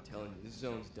 I'm telling you, this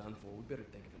zone's done for. We better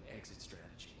think of an exit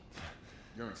strategy.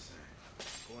 You're insane.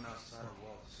 Going outside our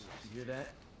walls. You hear that?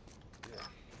 Yeah.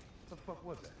 What the fuck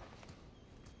was that?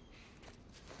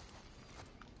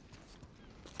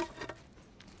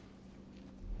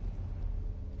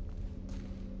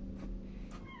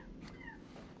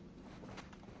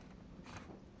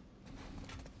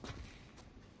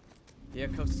 Yeah,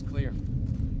 coast is clear.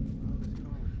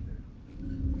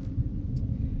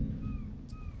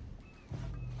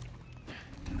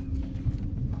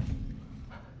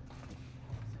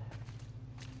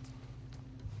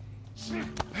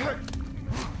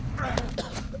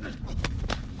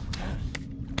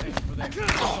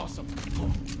 Awesome.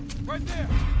 Right there.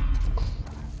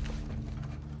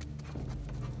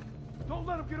 Don't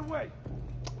let him get away.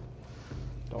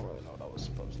 Don't really know what I was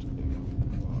supposed to do.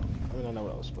 I mean, I know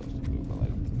what I was supposed to do, but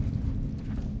like,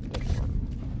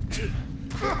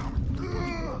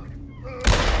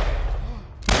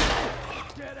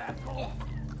 Dead asshole.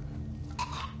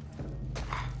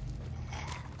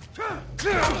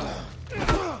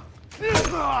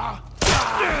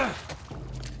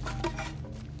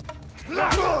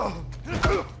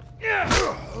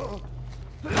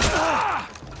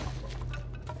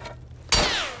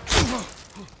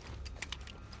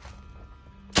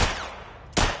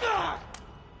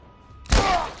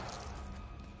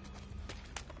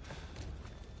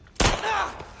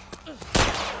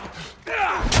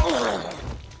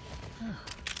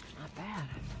 Not bad.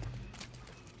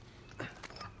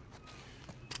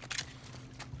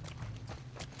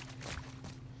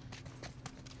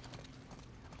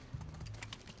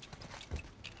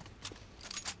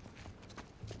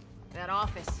 That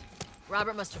office.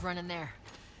 Robert must have run in there.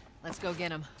 Let's go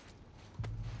get him.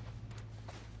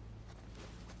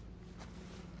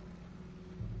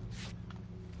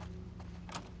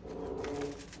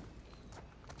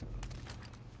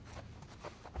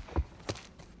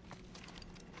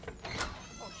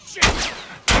 Shit!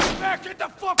 Back, get the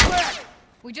fuck back!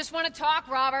 We just want to talk,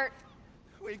 Robert.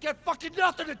 We got fucking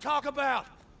nothing to talk about!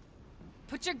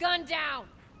 Put your gun down!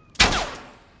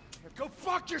 Go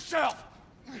fuck yourself!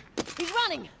 He's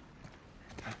running!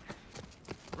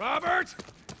 Robert!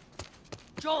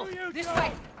 Joel, this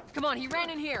way! Come on, he ran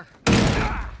in here.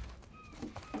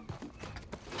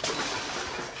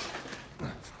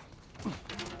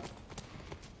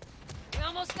 We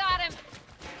almost got him!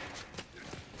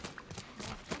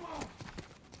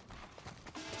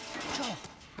 Joel!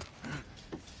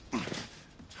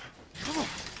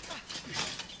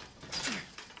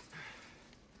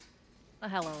 Oh,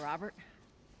 hello, Robert.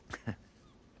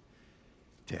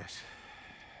 Tess.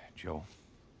 Joel.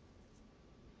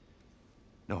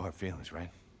 No hard feelings, right?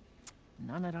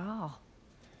 None at all.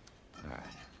 All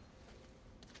right.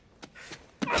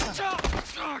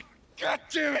 God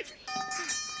damn it!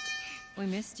 We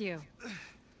missed you.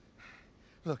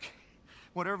 Look,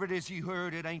 whatever it is you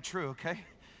heard, it ain't true, okay?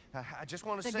 I just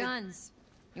want to say... The guns.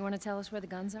 You want to tell us where the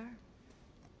guns are?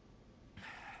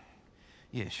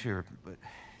 Yeah, sure, but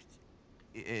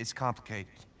it's complicated.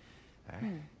 All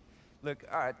right? Look,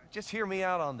 all right, just hear me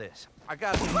out on this. I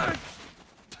got...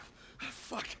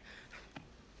 Fuck.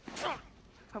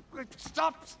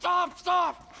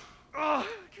 Stop! Ugh.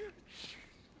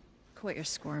 Quit your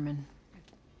squirming.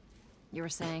 You were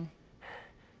saying?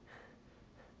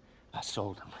 I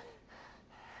sold him.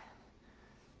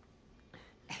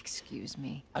 Excuse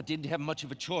me. I didn't have much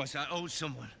of a choice. I owed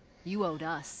someone. You owed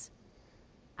us.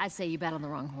 I'd say you bet on the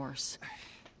wrong horse.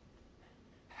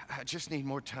 I just need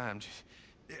more time. Just,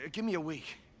 give me a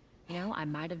week. You know, I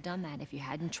might have done that if you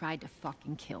hadn't tried to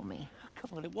fucking kill me.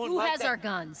 Come on, it won't Who like has that. our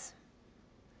guns?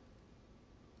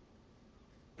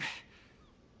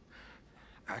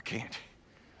 I can't.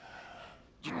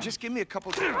 Just give me a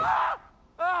couple...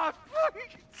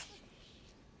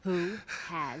 Who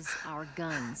has our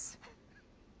guns?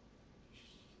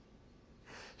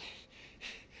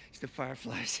 It's the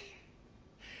Fireflies.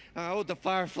 I owed the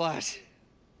Fireflies.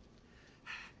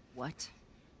 What?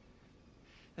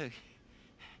 Look,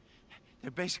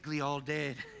 they're basically all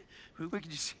dead. We could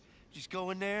just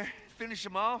go in there, finish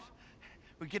them off.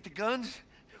 We get the guns.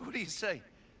 What do you say?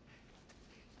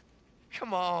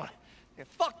 Come on. Yeah,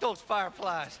 fuck those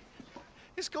Fireflies.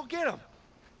 Let's go get them.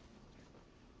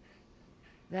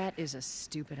 That is a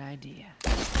stupid idea.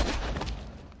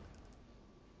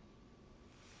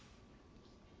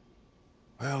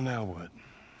 Well, now what?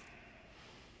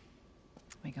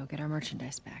 We go get our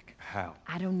merchandise back. How?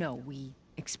 I don't know. We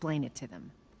explain it to them.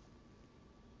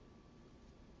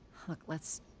 Look,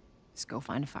 let's go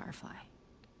find a Firefly.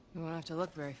 We won't have to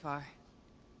look very far.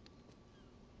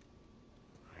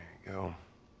 There you go.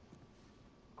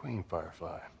 Queen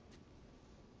Firefly.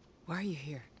 Why are you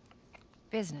here?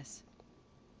 Business.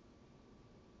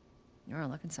 You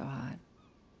aren't looking so hot.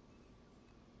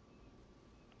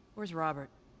 Where's Robert?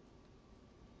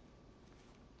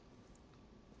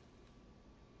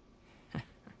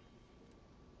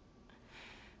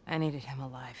 I needed him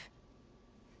alive.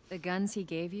 The guns he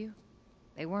gave you,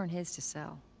 they weren't his to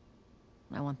sell.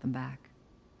 I want them back.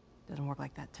 Doesn't work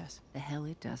like that, Tess. The hell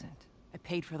it doesn't. I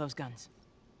paid for those guns.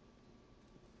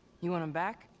 You want them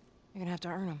back? You're gonna have to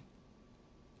earn them.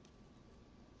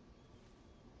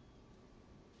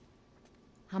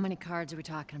 How many cards are we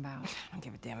talking about? I don't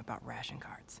give a damn about ration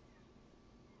cards.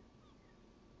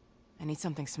 I need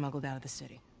something smuggled out of the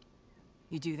city.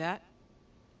 You do that,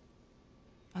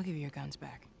 I'll give you your guns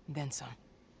back, and then some.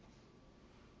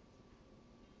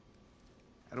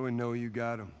 How do we know you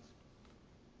got them?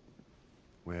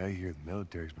 Well, I hear the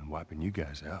military's been wiping you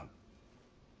guys out.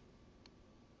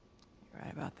 You're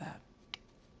right about that.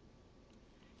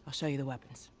 I'll show you the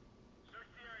weapons. Search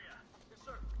the area. Yes,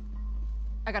 sir.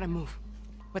 I gotta move.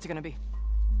 What's it gonna be?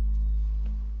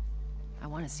 I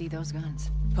want to see those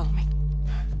guns. Follow me.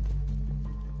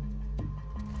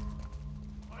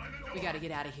 We gotta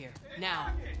get out of here.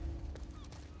 Now.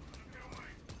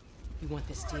 You want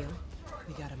this deal?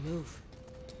 We gotta move.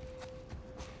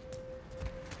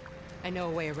 I know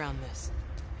a way around this.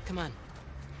 Come on.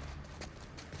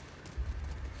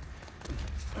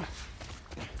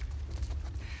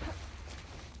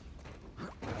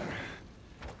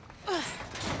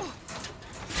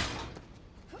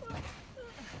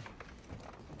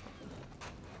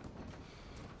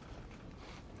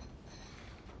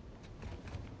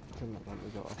 Didn't let me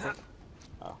go up it.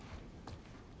 Oh.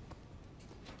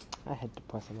 I had to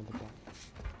press another button.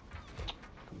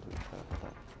 Completely forgot about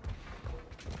that.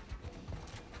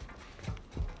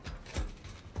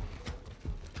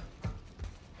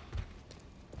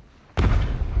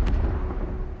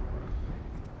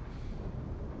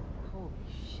 Holy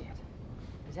shit.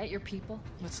 Is that your people?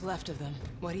 What's left of them?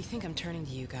 Why do you think I'm turning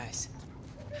to you guys?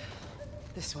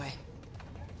 This way.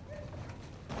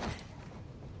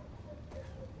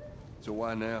 So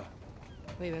why now?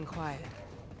 We've been quiet.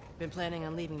 Been planning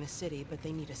on leaving the city, but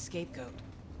they need a scapegoat.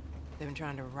 They've been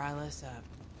trying to rile us up.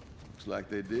 Looks like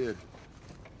they did.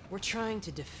 We're trying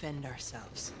to defend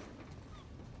ourselves.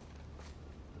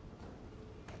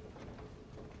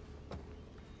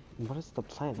 What is the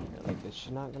plan here? Like, is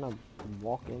she not gonna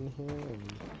walk in here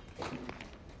and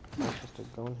just to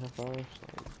go in here first?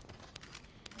 Like...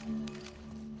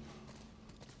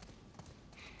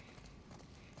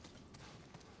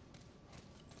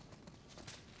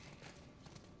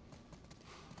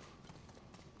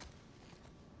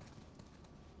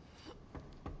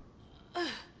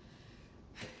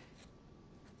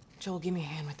 Joel, give me a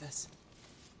hand with this.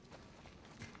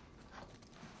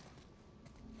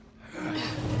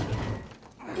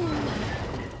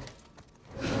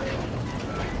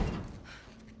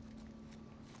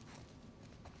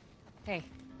 Hey,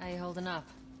 how you holding up?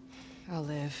 I'll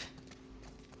live.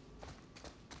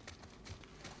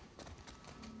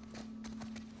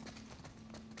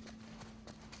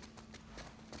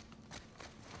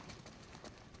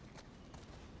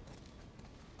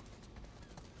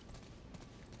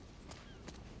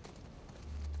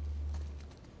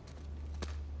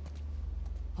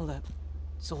 Hold up.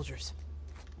 Soldiers.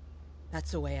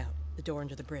 That's the way out. The door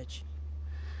under the bridge.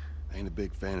 I ain't a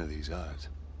big fan of these odds.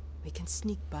 We can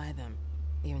sneak by them,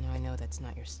 even though I know that's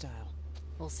not your style.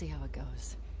 We'll see how it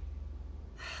goes.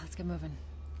 Let's get moving.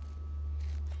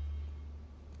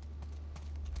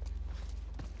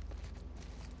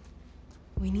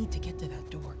 We need to get to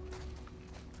that door.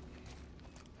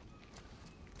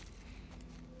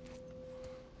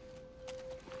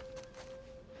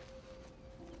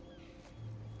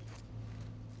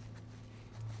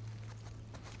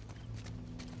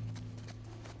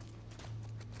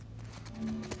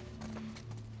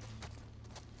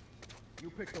 You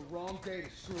picked the wrong day to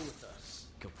screw with us.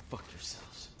 Go fuck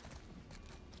yourselves.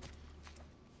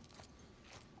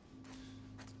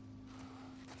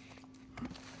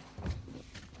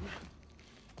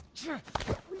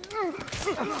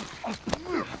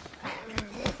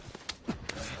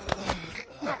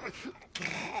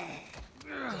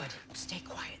 Good. Stay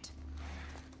quiet.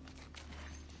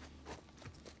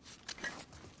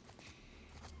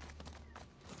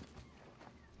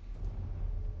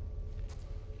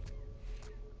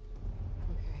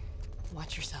 Okay.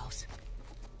 Watch yourselves.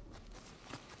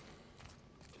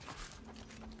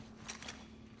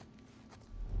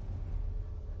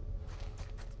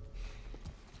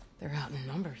 They're out in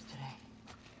numbers today.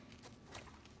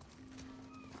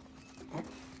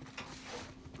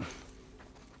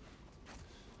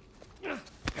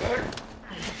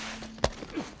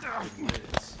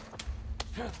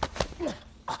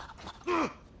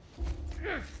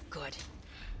 Good.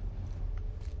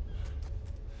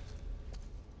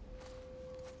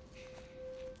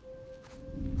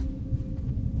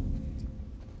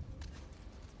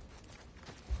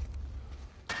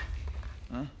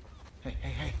 Huh? Hey, hey,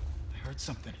 hey. I heard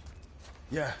something.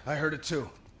 Yeah, I heard it too.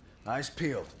 Eyes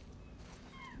peeled.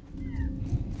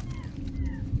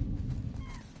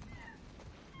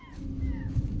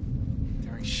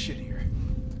 There ain't shit here.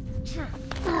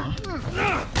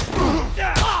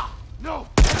 No!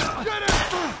 Get it!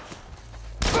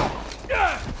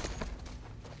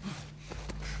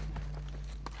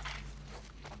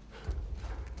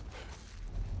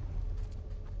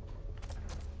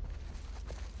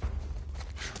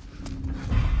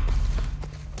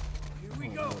 Here we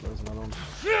go. There's another one.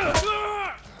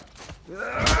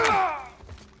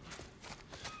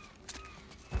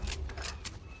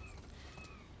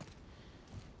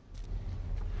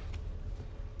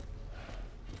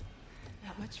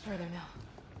 Not much further now.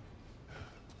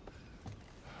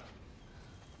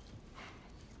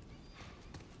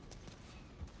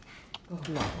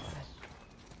 Nice.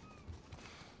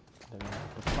 They're gonna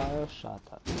have to fire a shot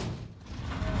at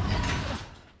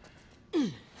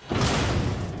me.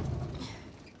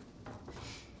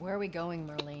 Where are we going,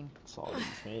 Merlene? That's all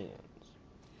these means.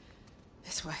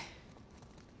 This way.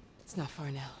 It's not far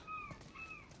now.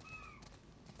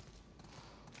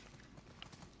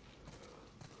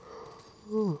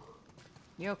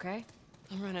 You okay?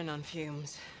 I'm running on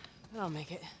fumes, but I'll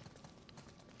make it.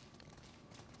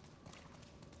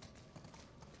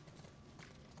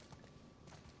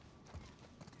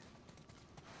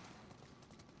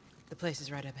 The place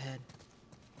is right up ahead.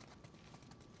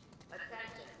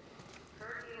 Attention.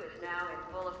 Curfew is now in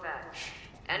full effect.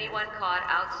 Anyone caught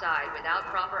outside without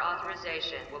proper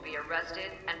authorization will be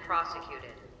arrested and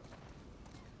prosecuted.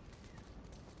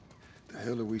 The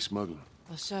hell are we smuggling?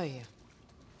 I'll show you.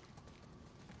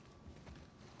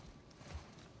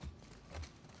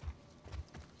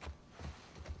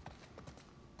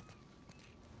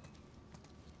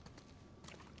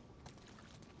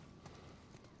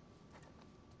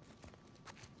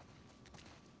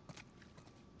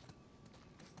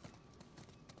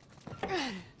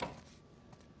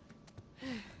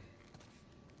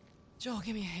 Joel,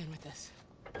 give me a hand with this.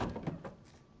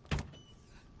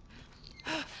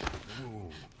 Whoa.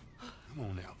 Come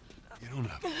on now. Get on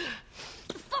up.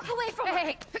 Fuck away from her!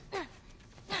 Hey!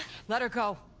 Let her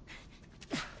go.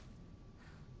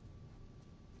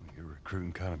 You're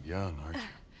recruiting kind of young, aren't you?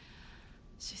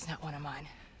 She's not one of mine.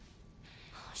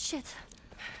 Oh, shit.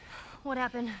 What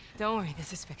happened? Don't worry,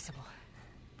 this is fixable.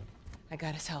 I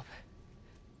got his help.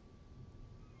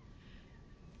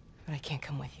 but I can't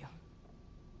come with you.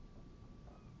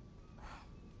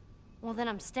 Well, then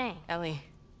I'm staying. Ellie,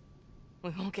 we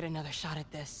won't get another shot at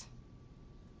this.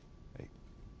 Hey,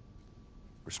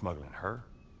 we're smuggling her?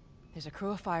 There's a crew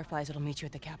of Fireflies that'll meet you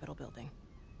at the Capitol building.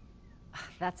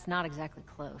 That's not exactly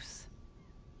close.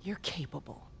 You're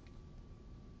capable.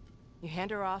 You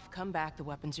hand her off, come back, the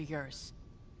weapons are yours.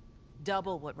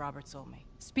 Double what Robert sold me.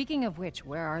 Speaking of which,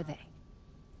 where are they?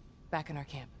 Back in our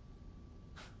camp.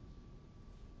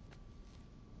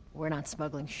 We're not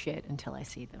smuggling shit until I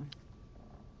see them.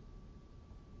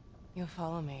 You'll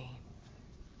follow me.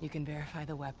 You can verify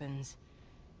the weapons.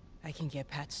 I can get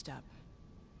patched up.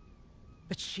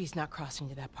 But she's not crossing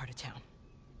to that part of town.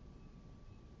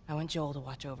 I want Joel to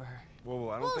watch over her. Whoa,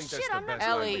 I don't think that's the I'm not best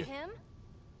going Ellie. with him.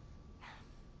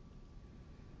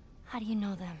 How do you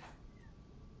know them?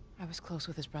 I was close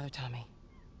with his brother Tommy.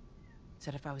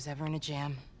 Said if I was ever in a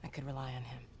jam, I could rely on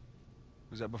him.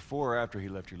 Was that before or after he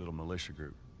left your little militia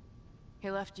group? He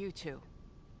left you too.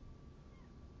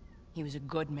 He was a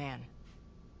good man.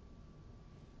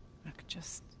 Look,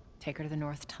 just take her to the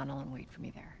North Tunnel and wait for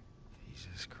me there.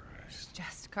 Jesus Christ.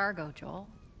 Just cargo, Joel.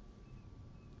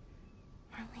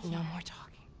 No more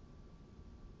talking.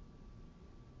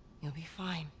 You'll be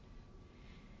fine.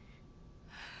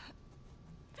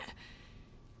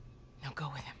 Now go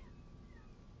with him.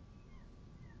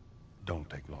 Don't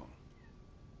take long.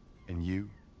 And you,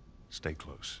 stay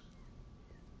close.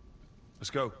 Let's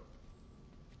go.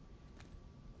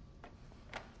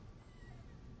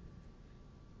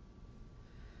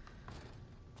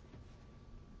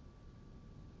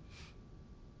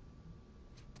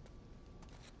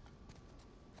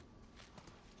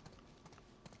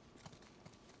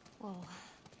 Whoa.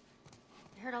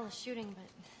 I heard all the shooting, but...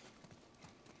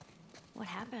 what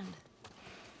happened?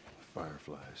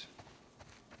 Fireflies.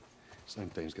 Same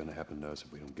thing's gonna happen to us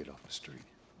if we don't get off the street.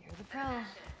 You're the pro.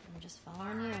 I'm just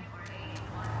following you.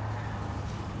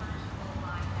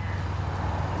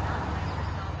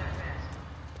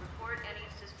 Report any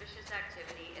suspicious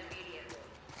activity immediately.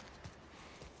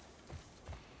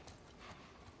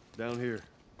 Down here.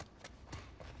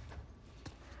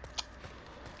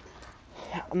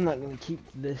 Yeah, I'm not gonna keep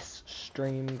this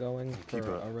stream going for Keep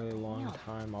up. a really long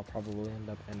time. I'll probably end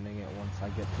up ending it once I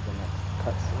get to the next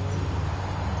cutscene.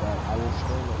 But I will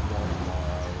stream it more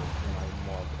tomorrow when I'm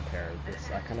more prepared.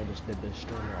 I kind of just did this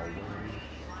stream all week.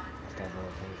 I still have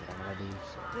other things that I'm gonna do.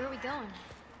 So. Where are we going?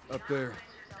 Up there.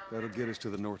 That'll get us to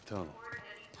the North Tunnel.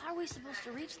 How are we supposed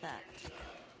to reach that?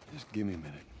 Just give me a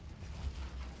minute.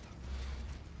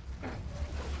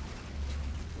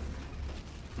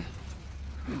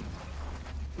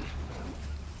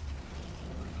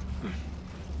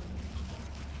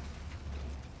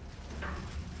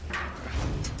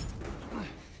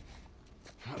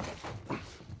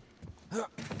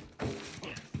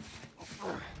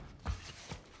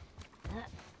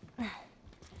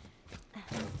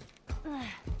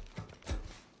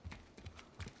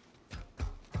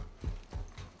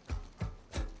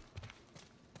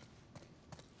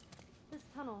 This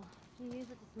tunnel, do you use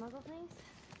it to smuggle things?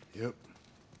 Yep.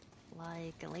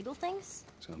 Like illegal things?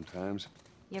 Sometimes.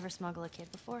 You ever smuggle a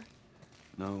kid before?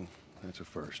 No, that's a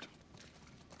first.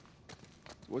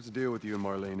 What's the deal with you and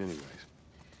Marlene anyways?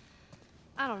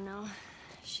 I don't know.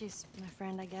 She's my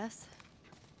friend, I guess.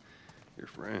 Your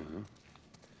friend, huh?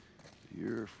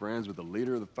 You're friends with the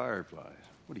leader of the Fireflies.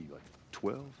 What are you, like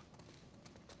 12?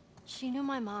 She knew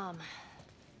my mom,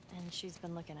 and she's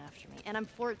been looking after me. And I'm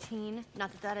 14.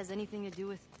 Not that that has anything to do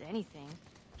with anything.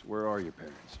 So where are your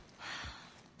parents?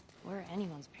 Where are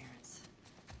anyone's parents?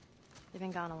 They've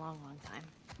been gone a long, long time.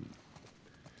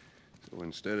 So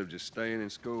instead of just staying in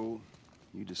school,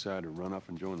 you decide to run off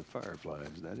and join the Fireflies,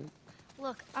 is that it?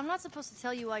 Look, I'm not supposed to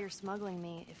tell you why you're smuggling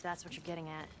me, if that's what you're getting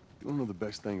at. You wanna know the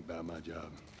best thing about my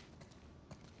job?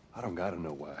 I don't gotta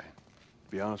know why. To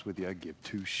be honest with you, I give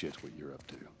two shits what you're up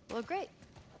to. Well, great.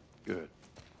 Good.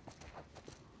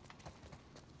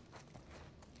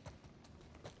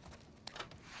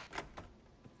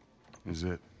 Is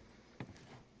it?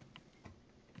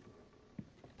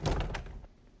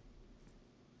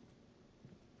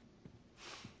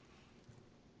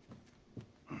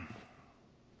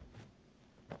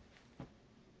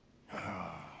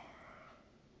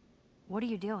 What are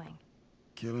you doing?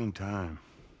 Killing time.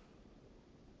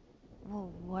 Well,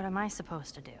 what am I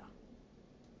supposed to do?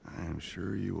 I am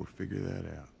sure you will figure that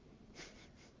out.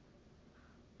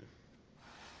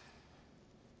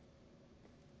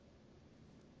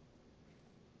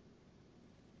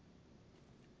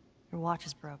 Your watch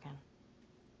is broken.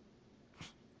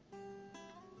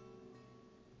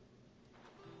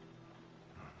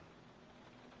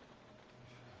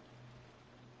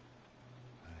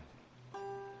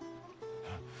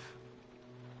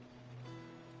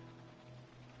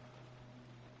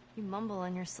 You mumble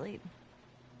in your sleep.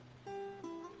 I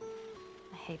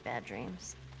hate bad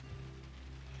dreams.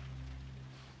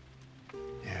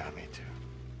 Yeah, me too.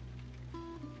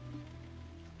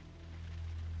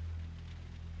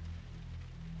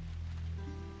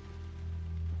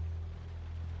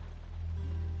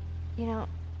 You know,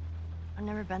 I've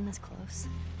never been this close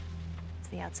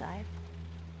to the outside.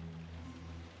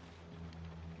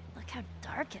 Look how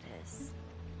dark it is.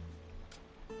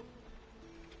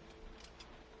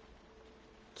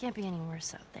 Can't be any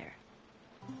worse out there.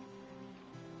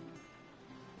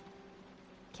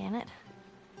 Can it?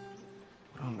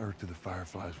 What on earth do the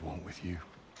Fireflies want with you?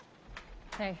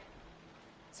 Hey.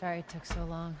 Sorry it took so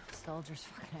long. Soldiers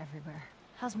fucking everywhere.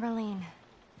 How's Marlene?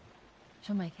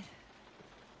 She'll make it.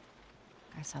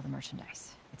 I saw the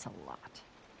merchandise. It's a lot.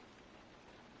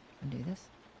 Wanna do this?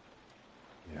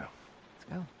 Yeah. Let's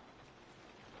go.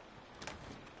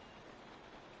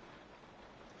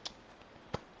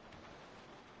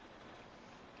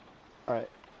 Alright.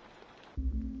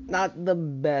 Not the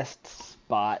best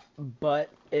spot, but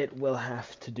it will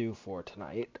have to do for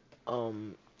tonight.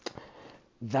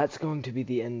 That's going to be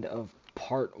the end of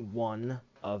part 1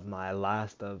 of my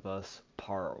Last of Us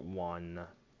Part 1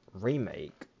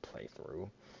 remake playthrough.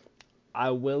 I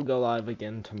will go live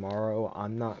again tomorrow.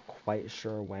 I'm not quite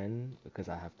sure when, because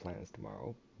I have plans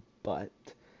tomorrow, but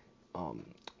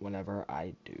whenever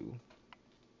I do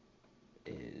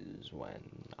is when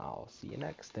I'll see you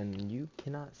next, and you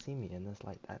cannot see me in this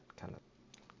light. That kind of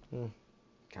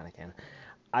can.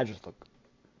 I just look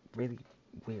really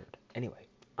weird. Anyway,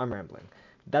 I'm rambling.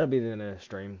 That'll be the end of the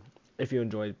stream. If you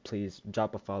enjoyed, please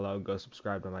drop a follow, go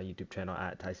subscribe to my YouTube channel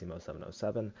at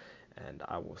Tycemo707, and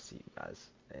I will see you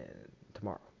guys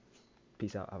tomorrow.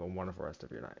 Peace out. Have a wonderful rest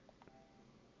of your night.